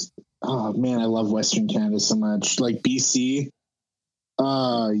just, man, I love Western Canada so much. Like BC.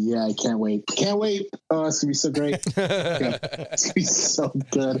 Yeah, I can't wait. Can't wait. Oh, it's gonna be so great. It's gonna be so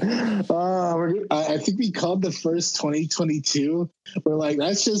good. I think we called the first 2022. We're like,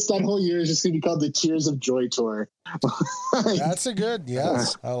 that whole year is just gonna be called the Tears of Joy Tour. That's a good,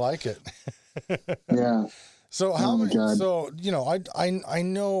 yes. I like it. Yeah. So how many? So I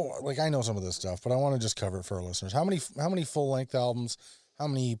know, like I know some of this stuff, but I want to just cover it for our listeners. How many full length albums? How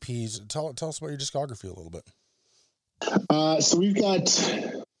many EPs? Tell us about your discography a little bit. So we've got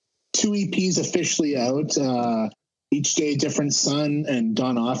 2 EPs officially out, Each Day a Different Sun and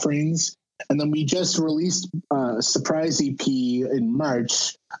Dawn Offerings. And then we just released a surprise EP in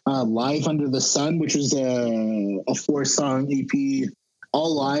March, Live Under the Sun, which was a 4-song EP,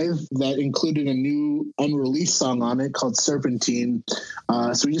 all live, that included a new unreleased song on it called Serpentine.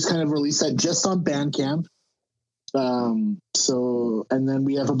 So we just kind of released that just on Bandcamp. And then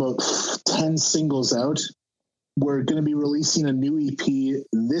we have about 10 singles out. We're going to be releasing a new EP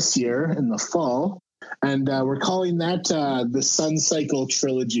this year in the fall. and we're calling that the Sun Cycle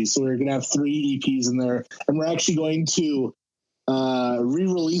Trilogy. So we're going to have 3 EPs in there, and we're actually going to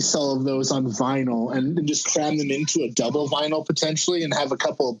re-release all of those on vinyl and just cram them into a double vinyl potentially, and have a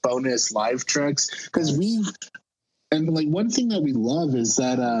couple of bonus live tracks, because one thing that we love is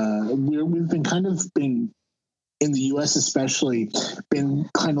that we've been kind of been in the US especially been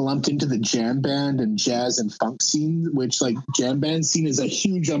kind of lumped into the jam band and jazz and funk scene, which like jam band scene is a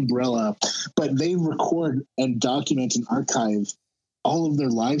huge umbrella, but they record and document and archive all of their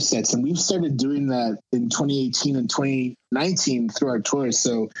live sets. And we've started doing that in 2018 and 2019 through our tours.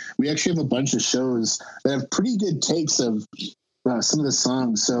 So we actually have a bunch of shows that have pretty good takes of some of the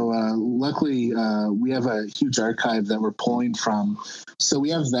songs. So luckily we have a huge archive that we're pulling from. So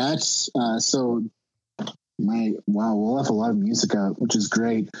we have that. We'll have a lot of music out, which is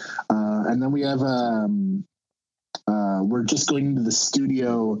great. And then we have we're just going into the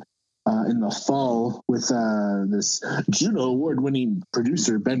studio in the fall with this Juno Award-winning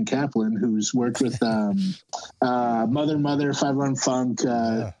producer Ben Kaplan, who's worked with Mother, Five Run Funk,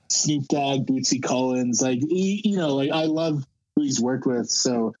 Snoop Dogg, Bootsy Collins. Like I love who he's worked with.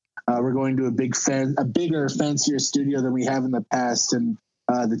 So we're going to a bigger, fancier studio than we have in the past, and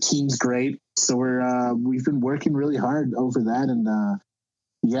the team's great. So we've been working really hard over that, and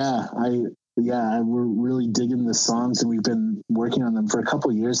we're really digging the songs, and we've been working on them for a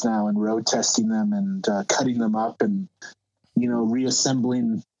couple of years now, and road testing them and cutting them up, and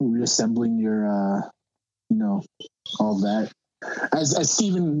reassembling your all that. As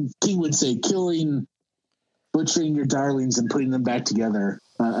Stephen King would say, butchering your darlings and putting them back together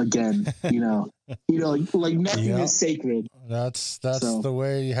again. Like nothing is sacred. That's the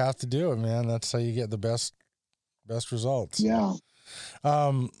way you have to do it, man. That's how you get the best results. Yeah.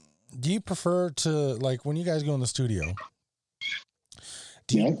 Do you prefer to, like, when you guys go in the studio,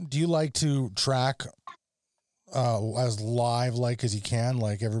 do you like to track as live as you can,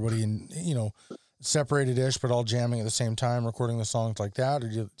 like everybody in, separated-ish, but all jamming at the same time, recording the songs like that, or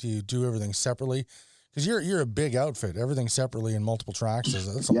do you do everything separately? Because you're a big outfit. Everything separately in multiple tracks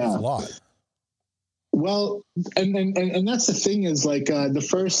that's a lot. Well, and that's the thing is the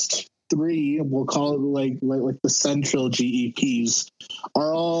first 3, we'll call it like the Sun Trilogy EPs,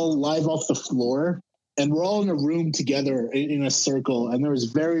 are all live off the floor, and we're all in a room together in a circle, and there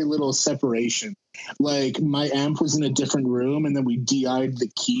was very little separation. Like my amp was in a different room, and then we DI'd the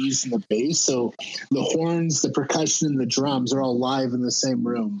keys and the bass, so the horns, the percussion, and the drums are all live in the same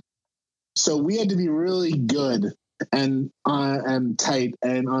room. So we had to be really good and tight.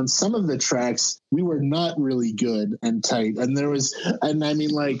 And on some of the tracks, we were not really good and tight. And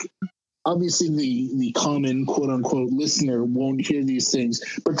obviously the common quote unquote listener won't hear these things,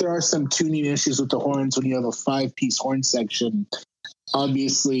 but there are some tuning issues with the horns when you have a 5-piece horn section.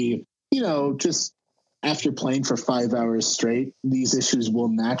 Obviously, just after playing for 5 hours straight, these issues will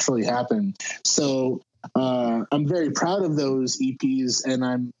naturally happen. So I'm very proud of those EPs, and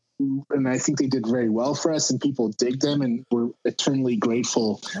I think they did very well for us, and people dig them, and we're eternally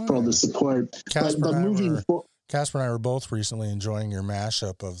grateful for all the support. Casper and I were both recently enjoying your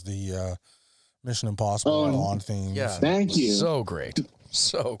mashup of the Mission Impossible on themes. Yeah, thank you. So great.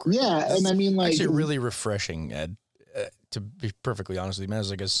 Yeah, and actually really refreshing, Ed. To be perfectly honest with you, man, it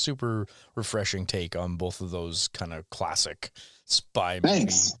was like a super refreshing take on both of those kind of classic spy movie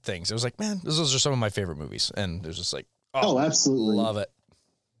things. It was like, man, those are some of my favorite movies, and there's just like, oh, absolutely, love it.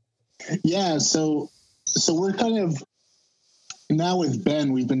 Yeah, so we're kind of now with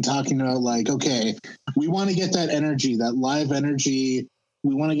Ben, we've been talking about okay, we want to get that energy, that live energy.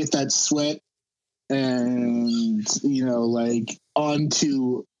 We want to get that sweat and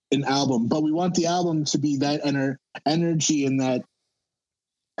onto an album, but we want the album to be that energy and that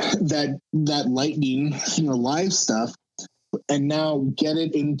lightning, live stuff, and now get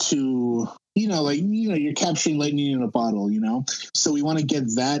it into you're capturing lightning in a bottle, so we want to get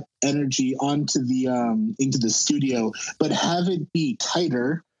that energy onto the into the studio, but have it be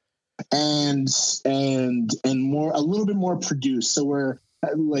tighter and more, a little bit more produced, so we're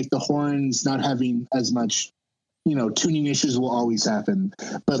the horns not having as much, tuning issues will always happen,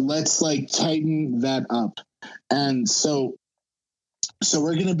 but let's tighten that up. And so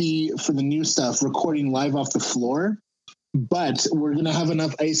we're going to be, for the new stuff, recording live off the floor, but we're going to have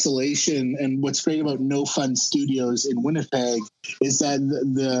enough isolation. And what's great about No Fun Studios in Winnipeg is that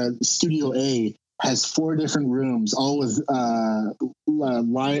the Studio A has 4 different rooms, all with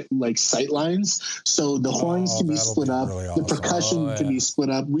sight lines. So the horns can be split up, really awesome. The percussion can be split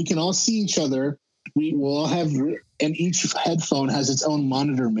up. We can all see each other. We will all have, and each headphone has its own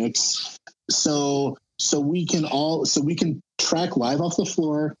monitor mix. So we can track live off the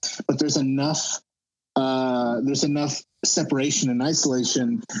floor, but there's enough there's enough separation and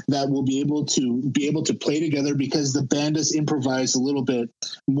isolation that we'll be able to play together, because the band does improvise a little bit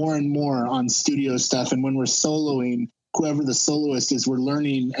more and more on studio stuff. And when we're soloing, whoever the soloist is, we're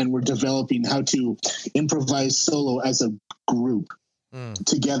learning and we're developing how to improvise solo as a group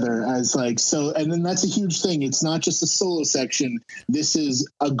together, as like, so, and then that's a huge thing. It's not just a solo section. This is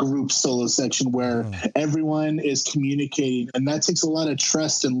a group solo section where everyone is communicating, and that takes a lot of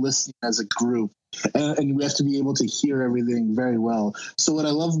trust and listening as a group. And we have to be able to hear everything very well. So what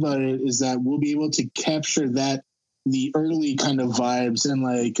I love about it is that we'll be able to capture that, the early kind of vibes, and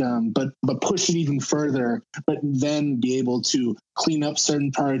like, but push it even further, but then be able to clean up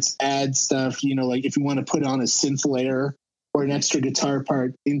certain parts, add stuff, you know, like if you want to put on a synth layer or an extra guitar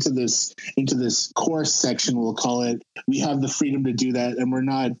part into this chorus section, we'll call it, we have the freedom to do that. And we're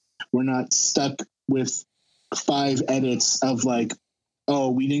not stuck with 5 edits of like, oh,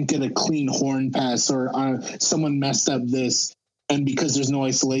 we didn't get a clean horn pass, or someone messed up this. And because there's no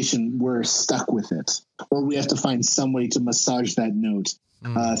isolation, we're stuck with it. Or we have to find some way to massage that note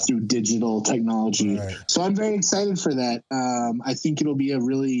through digital technology. Right. So I'm very excited for that. I think it'll be a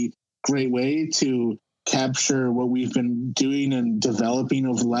really great way to capture what we've been doing and developing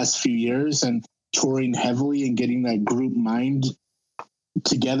over the last few years, and touring heavily and getting that group mind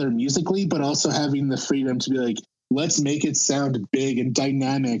together musically, but also having the freedom to be like, let's make it sound big and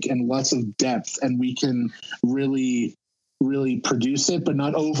dynamic and lots of depth, and we can really produce it, but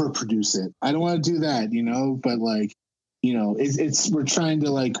not overproduce it. I don't want to do that, you know, but like, you know, we're trying to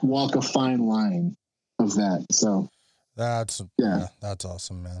like walk a fine line of that. So that's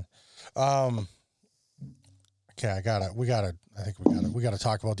awesome, man. Okay. We gotta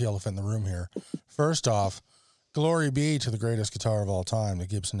talk about the elephant in the room here. First off, glory be to the greatest guitar of all time, the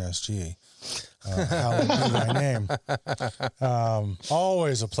Gibson SG. Hallowed be thy name.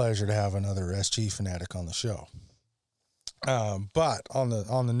 Always a pleasure to have another SG fanatic on the show. But on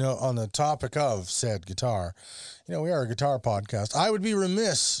the topic of said guitar, you know, we are a guitar podcast. I would be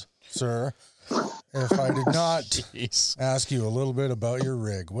remiss, sir, if I did not ask you a little bit about your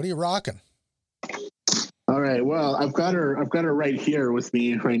rig. What are you rocking? All right. Well, I've got her right here with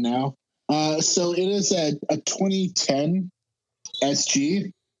me right now. So it is a 2010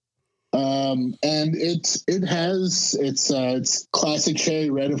 SG. And it's classic cherry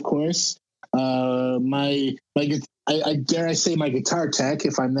red, of course. I dare I say my guitar tech,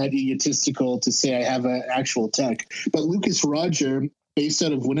 if I'm that egotistical to say I have an actual tech, but Lucas Roger, based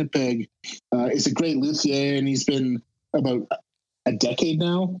out of Winnipeg, is a great luthier, and he's been about a decade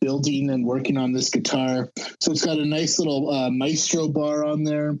now building and working on this guitar. So it's got a nice little maestro bar on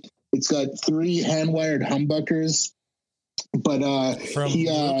there. It's got 3 hand-wired humbuckers. But from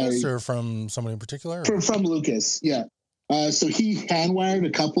Lucas, or from somebody in particular? From Lucas, yeah. So he hand-wired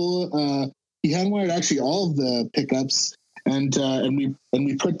a couple. He hand-wired actually all of the pickups, and we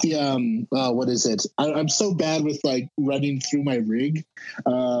put the what is it? I'm so bad with like running through my rig.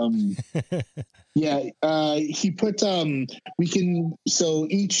 Yeah, he put we can, so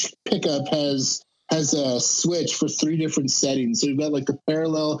each pickup has a switch for 3 different settings. So we've got like the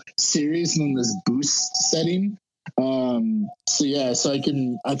parallel series and then this boost setting. So yeah, so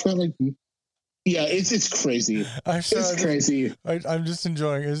I've got like, yeah, it's crazy. It's crazy. I'm just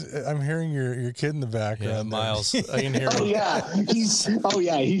enjoying. I'm hearing your kid in the background. Yeah, Miles. I can hear him. He's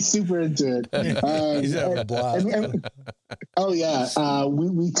super into it. He's having a blast.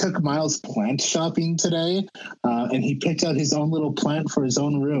 We took Miles plant shopping today, and he picked out his own little plant for his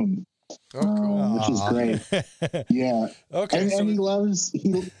own room. Oh, cool. Which is great. Yeah. Okay. And he loves.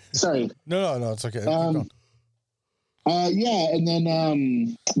 Sorry. No, it's okay. And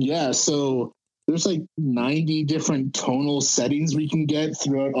then so there's like 90 different tonal settings we can get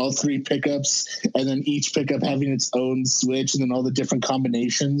throughout all 3 pickups, and then each pickup having its own switch, and then all the different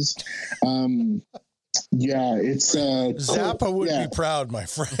combinations. It's Zappa would be proud, my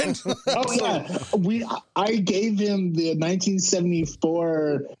friend. I gave him the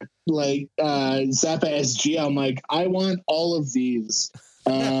 1974 like Zappa SG. I'm like, I want all of these.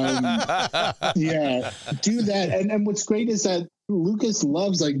 Do that. And what's great is that Lucas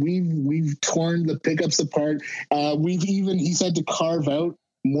loves, like, we've torn the pickups apart. He's had to carve out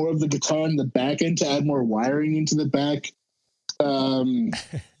more of the guitar in the back end to add more wiring into the back. The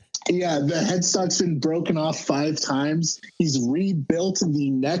headstock's been broken off 5 times. He's rebuilt the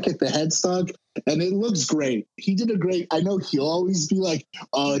neck at the headstock, and it looks great. He did a great. I know he'll always be like,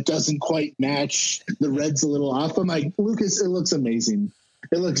 "Oh, it doesn't quite match. The red's a little off." I'm like, Lucas, it looks amazing.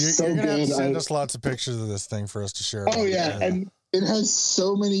 It looks so good. You're gonna have to send us lots of pictures of this thing for us to share. Oh yeah, and it has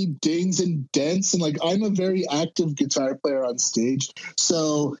so many dings and dents, and like, I'm a very active guitar player on stage,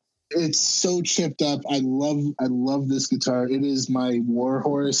 so it's so chipped up. I love this guitar. It is my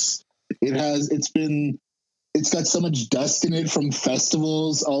warhorse. It's got so much dust in it from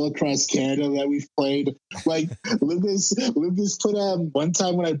festivals all across Canada that we've played. Like Lucas put one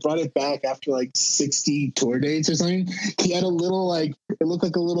time when I brought it back after like 60 tour dates or something, he had a little, like, it looked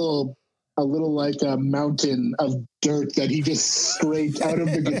like a little like a mountain of dirt that he just scraped out of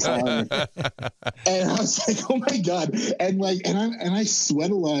the guitar. And I was like, oh my God. And I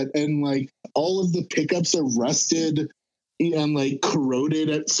sweat a lot, and like all of the pickups are rusted and like corroded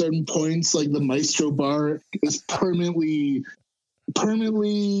at certain points. Like the Maestro bar is permanently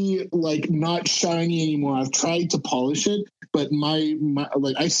like not shiny anymore. I've tried to polish it, but my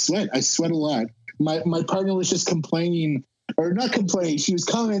like I sweat a lot. My partner was just complaining, or not complaining, she was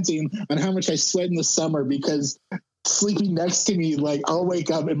commenting on how much I sweat in the summer, because sleeping next to me, like I'll wake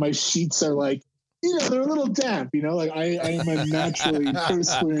up and my sheets are like, they're a little damp, like I am a naturally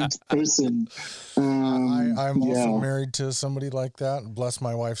perspirant person. I'm also married to somebody like that. Bless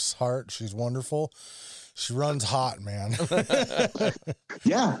my wife's heart. She's wonderful. She runs hot, man.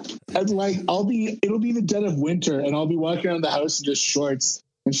 Yeah. And like, it'll be the dead of winter and I'll be walking around the house in just shorts.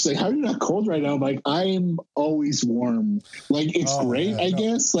 And she's like, how are you not cold right now? I'm like, I'm always warm. Like, it's great, I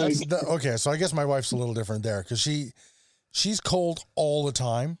guess. Like, okay. So I guess my wife's a little different there, because she's cold all the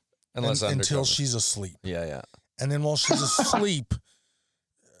time. Until she's asleep. Yeah. And then while she's asleep,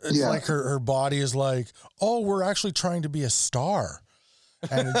 it's like her body is like, oh, we're actually trying to be a star.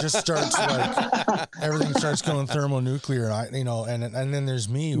 And it just starts like, everything starts going thermonuclear. And and then there's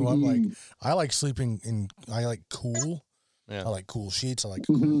me, who I'm like, I like sleeping I like cool. Yeah. I like cool sheets. I like a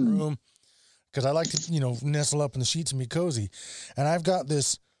cool room, because I like to, nestle up in the sheets and be cozy. And I've got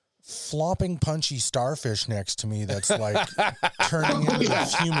this flopping punchy starfish next to me that's like turning into a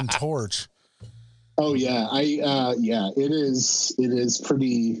Human Torch. Oh yeah, it is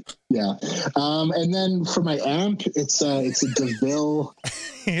pretty, yeah. And then for my amp, it's a DeVille.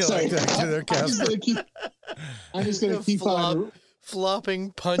 Sorry, like that, I'm just gonna keep on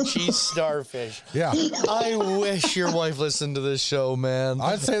flopping punchy starfish. Yeah, I wish your wife listened to this show, man.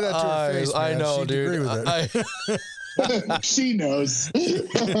 I'd say that to her face, man. I know, she'd dude. agree with it. She knows.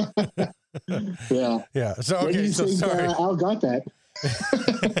 Yeah. So okay. So sorry. Al got that.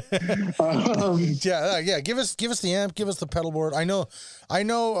 Yeah. Give us the amp. Give us the pedal board. I know.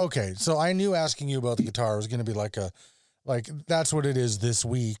 Okay. So I knew asking you about the guitar was going to be like that's what it is this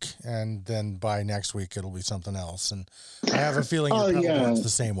week, and then by next week it'll be something else. And I have a feeling your pedal board's the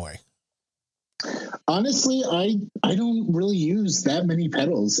same way. Honestly, I don't really use that many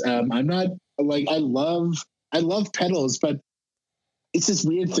pedals. I'm not like, I love pedals, but it's this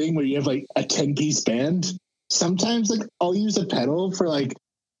weird thing where you have like a 10-piece band. Sometimes like I'll use a pedal for like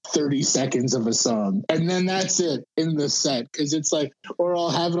 30 seconds of a song, and then that's it in the set, because it's like, or I'll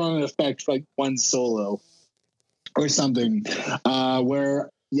have it on an effect for like one solo or something, where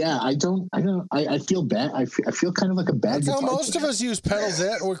I feel bad. I feel kind of like a bad. That's how most of us use pedals.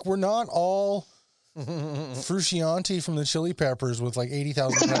 We're not all Frusciante from the Chili Peppers with like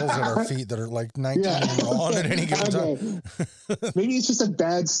 80,000 pedals at our feet that are like 19 on at any given time. Maybe it's just a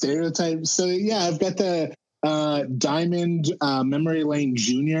bad stereotype. So yeah, I've got the Diamond Memory Lane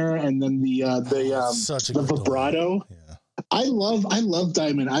Junior, and then the vibrato. Yeah. I love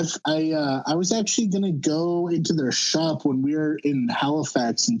Diamond. I was actually gonna go into their shop when we were in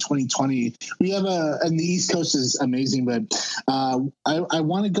Halifax in 2020. We have and the East Coast is amazing, but I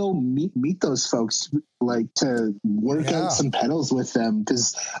want to go meet those folks, like to work out some pedals with them,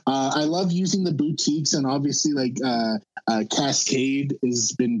 because I love using the boutiques, and obviously like Cascade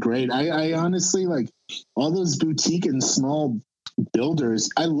has been great. I honestly like all those boutique and small builders.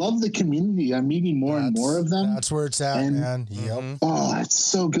 I love the community. I'm meeting more and more of them. That's where it's at, man. Yep. Oh, it's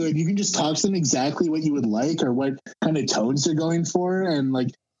so good. You can just talk to them exactly what you would like, or what kind of tones they're going for, and like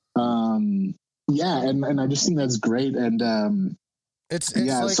and I just think that's great. And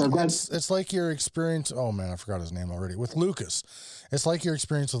it's like your experience. Oh man, I forgot his name already. With Lucas, it's like your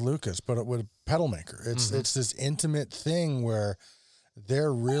experience with Lucas, but with a pedal maker. It's this intimate thing where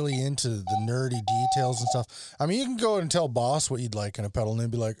they're really into the nerdy details and stuff. I mean, you can go and tell Boss what you'd like in a pedal, and they'd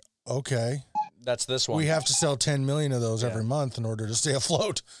be like, "Okay, that's this one. We have to sell 10 million of those every month in order to stay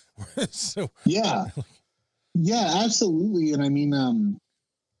afloat." Yeah, absolutely. And I mean,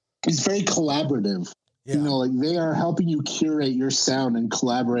 it's very collaborative. Yeah. Like they are helping you curate your sound and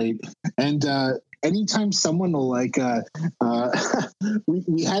collaborate. And anytime someone will like,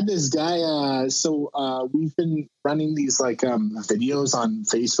 we had this guy. So we've been running these like videos on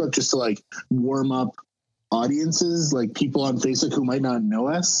Facebook just to like warm up audiences, like people on Facebook who might not know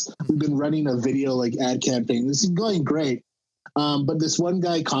us. We've been running a video like ad campaign. This is going great. But this one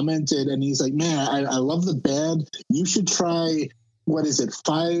guy commented, and he's like, "Man, I love the band. You should try. What is it?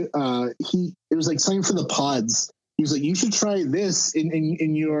 It was like something for the pods. He was like, you should try this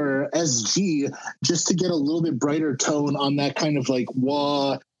in your SG just to get a little bit brighter tone on that kind of like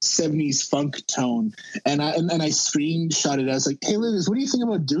wah 70s funk tone." And I screenshot it. I was like, "Hey, Liz, what do you think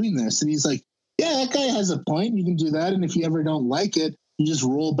about doing this?" And he's like, "Yeah, that guy has a point. You can do that. And if you ever don't like it, you just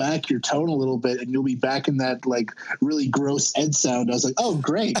roll back your tone a little bit and you'll be back in that like really gross Ed sound." I was like, "Oh,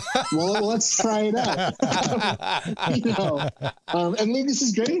 great. Well, let's try it out." And Lucas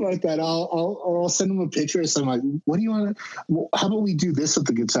is great about that. I'll send him a picture. So I'm like, "What do you want to, how about we do this with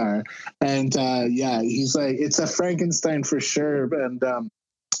the guitar?" And he's like, "It's a Frankenstein for sure." And I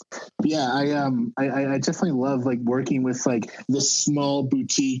definitely love like working with like the small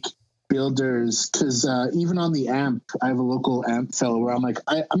boutique builders, because even on the amp, I have a local amp fellow where I'm like,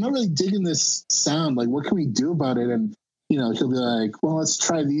 I'm not really digging this sound. Like, what can we do about it? And he'll be like, "Well, let's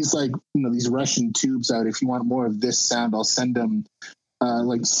try these these Russian tubes out. If you want more of this sound, I'll send them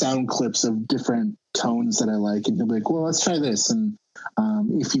like sound clips of different tones that I like." And he'll be like, "Well, let's try this." And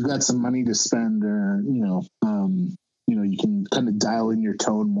if you've got some money to spend, or you can kind of dial in your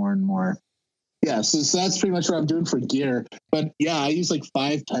tone more and more. Yeah, so that's pretty much what I'm doing for gear. But yeah, I use like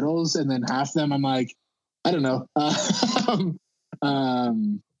 5 pedals, and then half of them I'm like, I don't know. I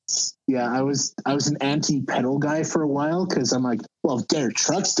was an anti-pedal guy for a while, because I'm like, well, if Derek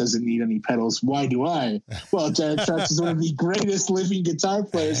Trucks doesn't need any pedals, why do I? Well, Derek Trucks is one of the greatest living guitar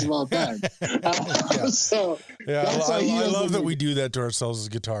players of all time. So that's why I love that we do that to ourselves as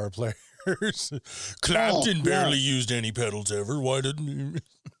guitar players. Clapton barely used any pedals ever. Why didn't he?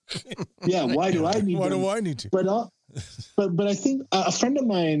 Yeah, why do I need Why them? do I need to? But I think a friend of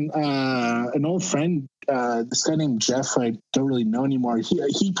mine, an old friend, this guy named Jeff, I don't really know anymore.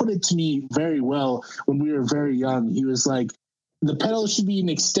 He put it to me very well when we were very young. He was like, the pedal should be an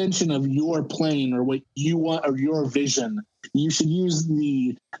extension of your playing or what you want or your vision. You should use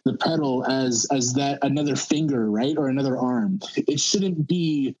the pedal as that another finger, right, or another arm. It shouldn't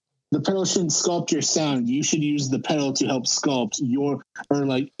be. The pedal shouldn't sculpt your sound. You should use the pedal to help sculpt your, or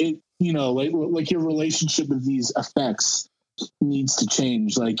like it, like your relationship with these effects needs to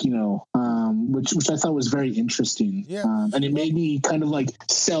change. Like, which I thought was very interesting. Yeah. And it made me kind of like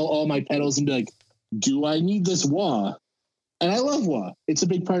sell all my pedals and be like, do I need this wah? And I love wah. It's a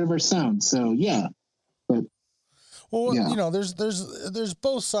big part of our sound. So yeah. But there's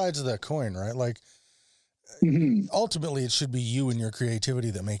both sides of that coin, right? Like, ultimately, it should be you and your creativity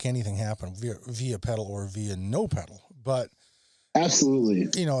that make anything happen via pedal or via no pedal. But absolutely,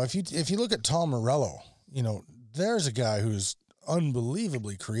 if you look at Tom Morello, there's a guy who's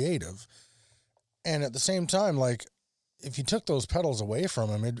unbelievably creative, and at the same time, like, if you took those pedals away from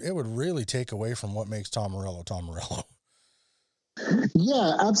him, it would really take away from what makes Tom Morello Tom Morello.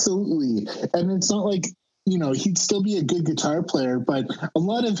 Yeah, absolutely, and it's not like he'd still be a good guitar player, but a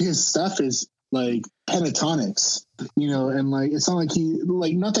lot of his stuff is like pentatonics, and like it's not like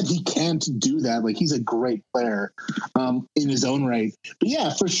not that he can't do that. Like, he's a great player in his own right. But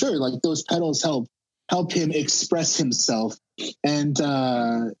yeah, for sure, like those pedals help him express himself and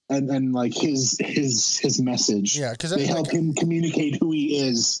like his message. Yeah, because they help him communicate who he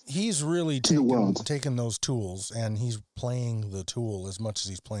is. He's really taking those tools and he's playing the tool as much as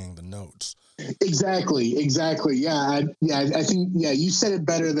he's playing the notes. Exactly. Yeah. I think, you said it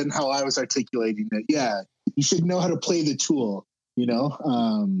better than how I was articulating it. Yeah. You should know how to play the tool,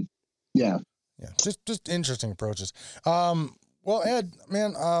 yeah. Just interesting approaches. Well, Ed,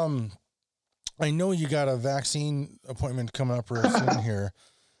 man, I know you got a vaccine appointment coming up real soon here.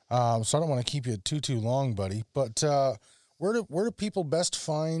 So I don't want to keep you too long, buddy, but, where do people best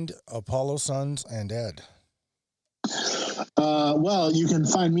find Apollo Sons and Ed? Well, you can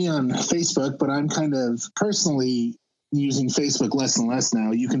find me on Facebook, but I'm kind of personally using Facebook less and less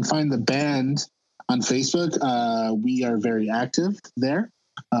now. You can find the band on Facebook. We are very active there.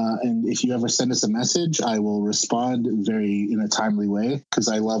 And if you ever send us a message, I will respond in a timely way, because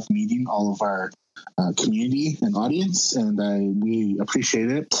I love meeting all of our community and audience, and we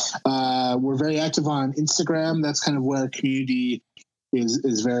appreciate it. We're very active on Instagram. That's kind of where our community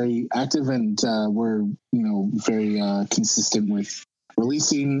is very active, and we're very consistent with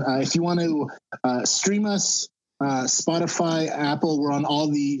releasing. If you want to stream us, Spotify, Apple, we're on all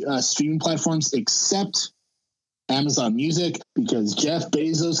the streaming platforms except Amazon Music, because Jeff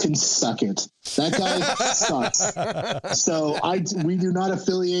Bezos can suck it. That guy sucks. So we do not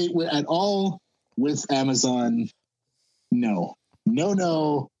affiliate at all with Amazon. No. But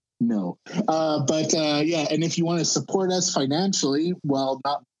and if you want to support us financially, while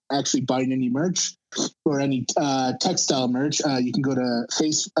not actually buying any merch, or any textile merch, you can go to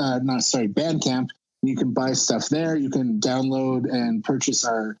Bandcamp. You can buy stuff there. You can download and purchase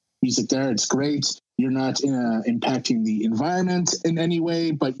our music there. It's great. You're not impacting the environment in any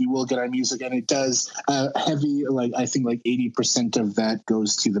way, but you will get our music, and it does heavy. I think 80% of that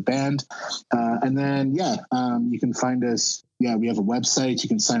goes to the band, and then you can find us. Yeah, we have a website. You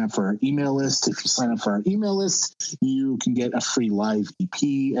can sign up for our email list. If you sign up for our email list, you can get a free live EP,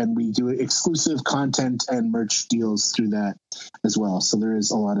 and we do exclusive content and merch deals through that as well. So there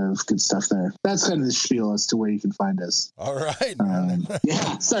is a lot of good stuff there. That's kind of the spiel as to where you can find us. All right, man.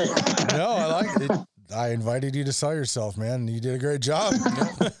 Yeah, sorry. No, I like it. I invited you to sell yourself, man. You did a great job.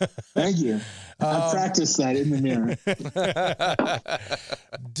 Thank you. I practiced that in the mirror.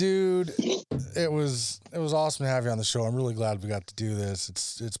 Dude, it was awesome to have you on the show. I'm really glad we got to do this.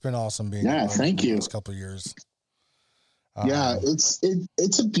 It's been awesome being thank you. The last couple of years.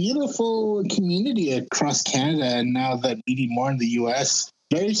 It's a beautiful community across Canada, and now that meeting more in the US,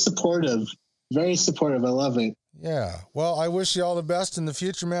 very supportive. I love it. Yeah. Well, I wish you all the best in the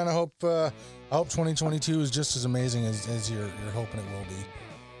future, man. I hope 2022 is just as amazing as you're hoping it will be.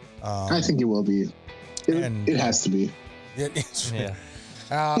 I think it will be. It has to be. It's yeah.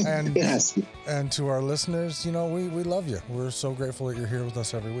 And it has to be. And to our listeners, we love you. We're so grateful that you're here with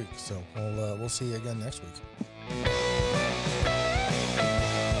us every week. So we'll see you again next week.